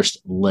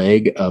first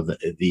leg of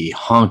the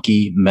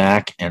Honky,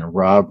 Mac, and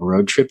Rob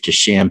road trip to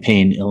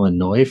Champaign,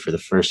 Illinois for the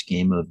first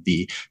game of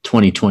the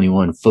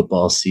 2021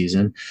 football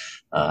season.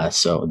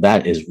 So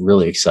that is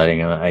really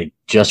exciting. I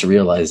just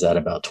realized that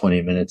about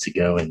 20 minutes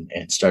ago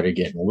and started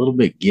getting a little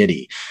bit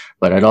giddy.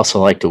 But I'd also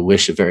like to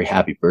wish a very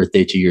happy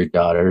birthday to your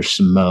daughter,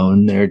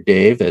 Simone, there,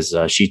 Dave, as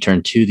she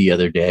turned 2 the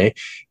other day.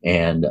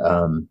 And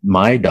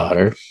my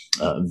daughter,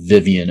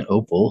 Vivian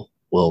Opal,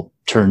 will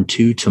turn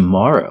 2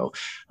 tomorrow.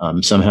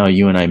 Somehow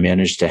you and I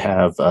managed to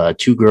have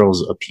 2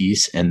 girls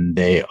apiece, and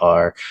they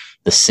are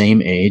the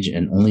same age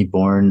and only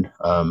born,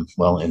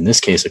 in this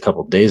case, a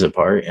couple days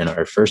apart. And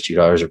our first 2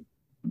 daughters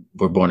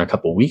were born a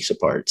couple weeks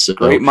apart. So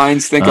great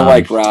minds think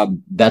alike, Rob.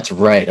 That's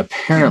right.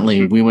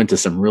 Apparently we went to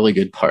some really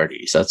good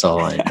parties. That's all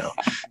I know.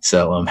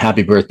 So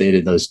happy birthday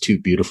to those 2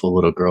 beautiful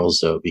little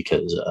girls, though,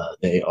 because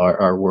they are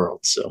our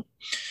world. So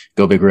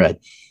go Big Red.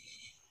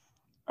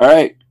 All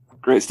right.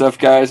 Great stuff,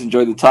 guys.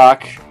 Enjoyed the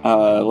talk.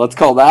 Let's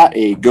call that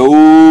a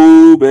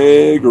Go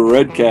Big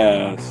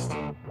Redcast.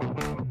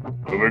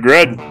 Go Big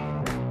Red.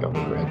 Go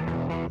Big Red.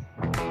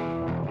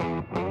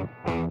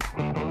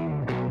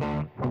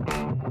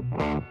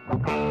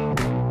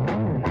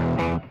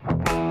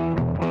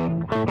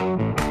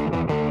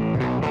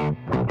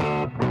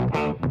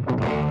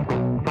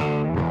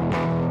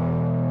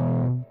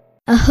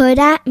 A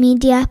Huda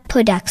Media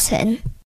Production.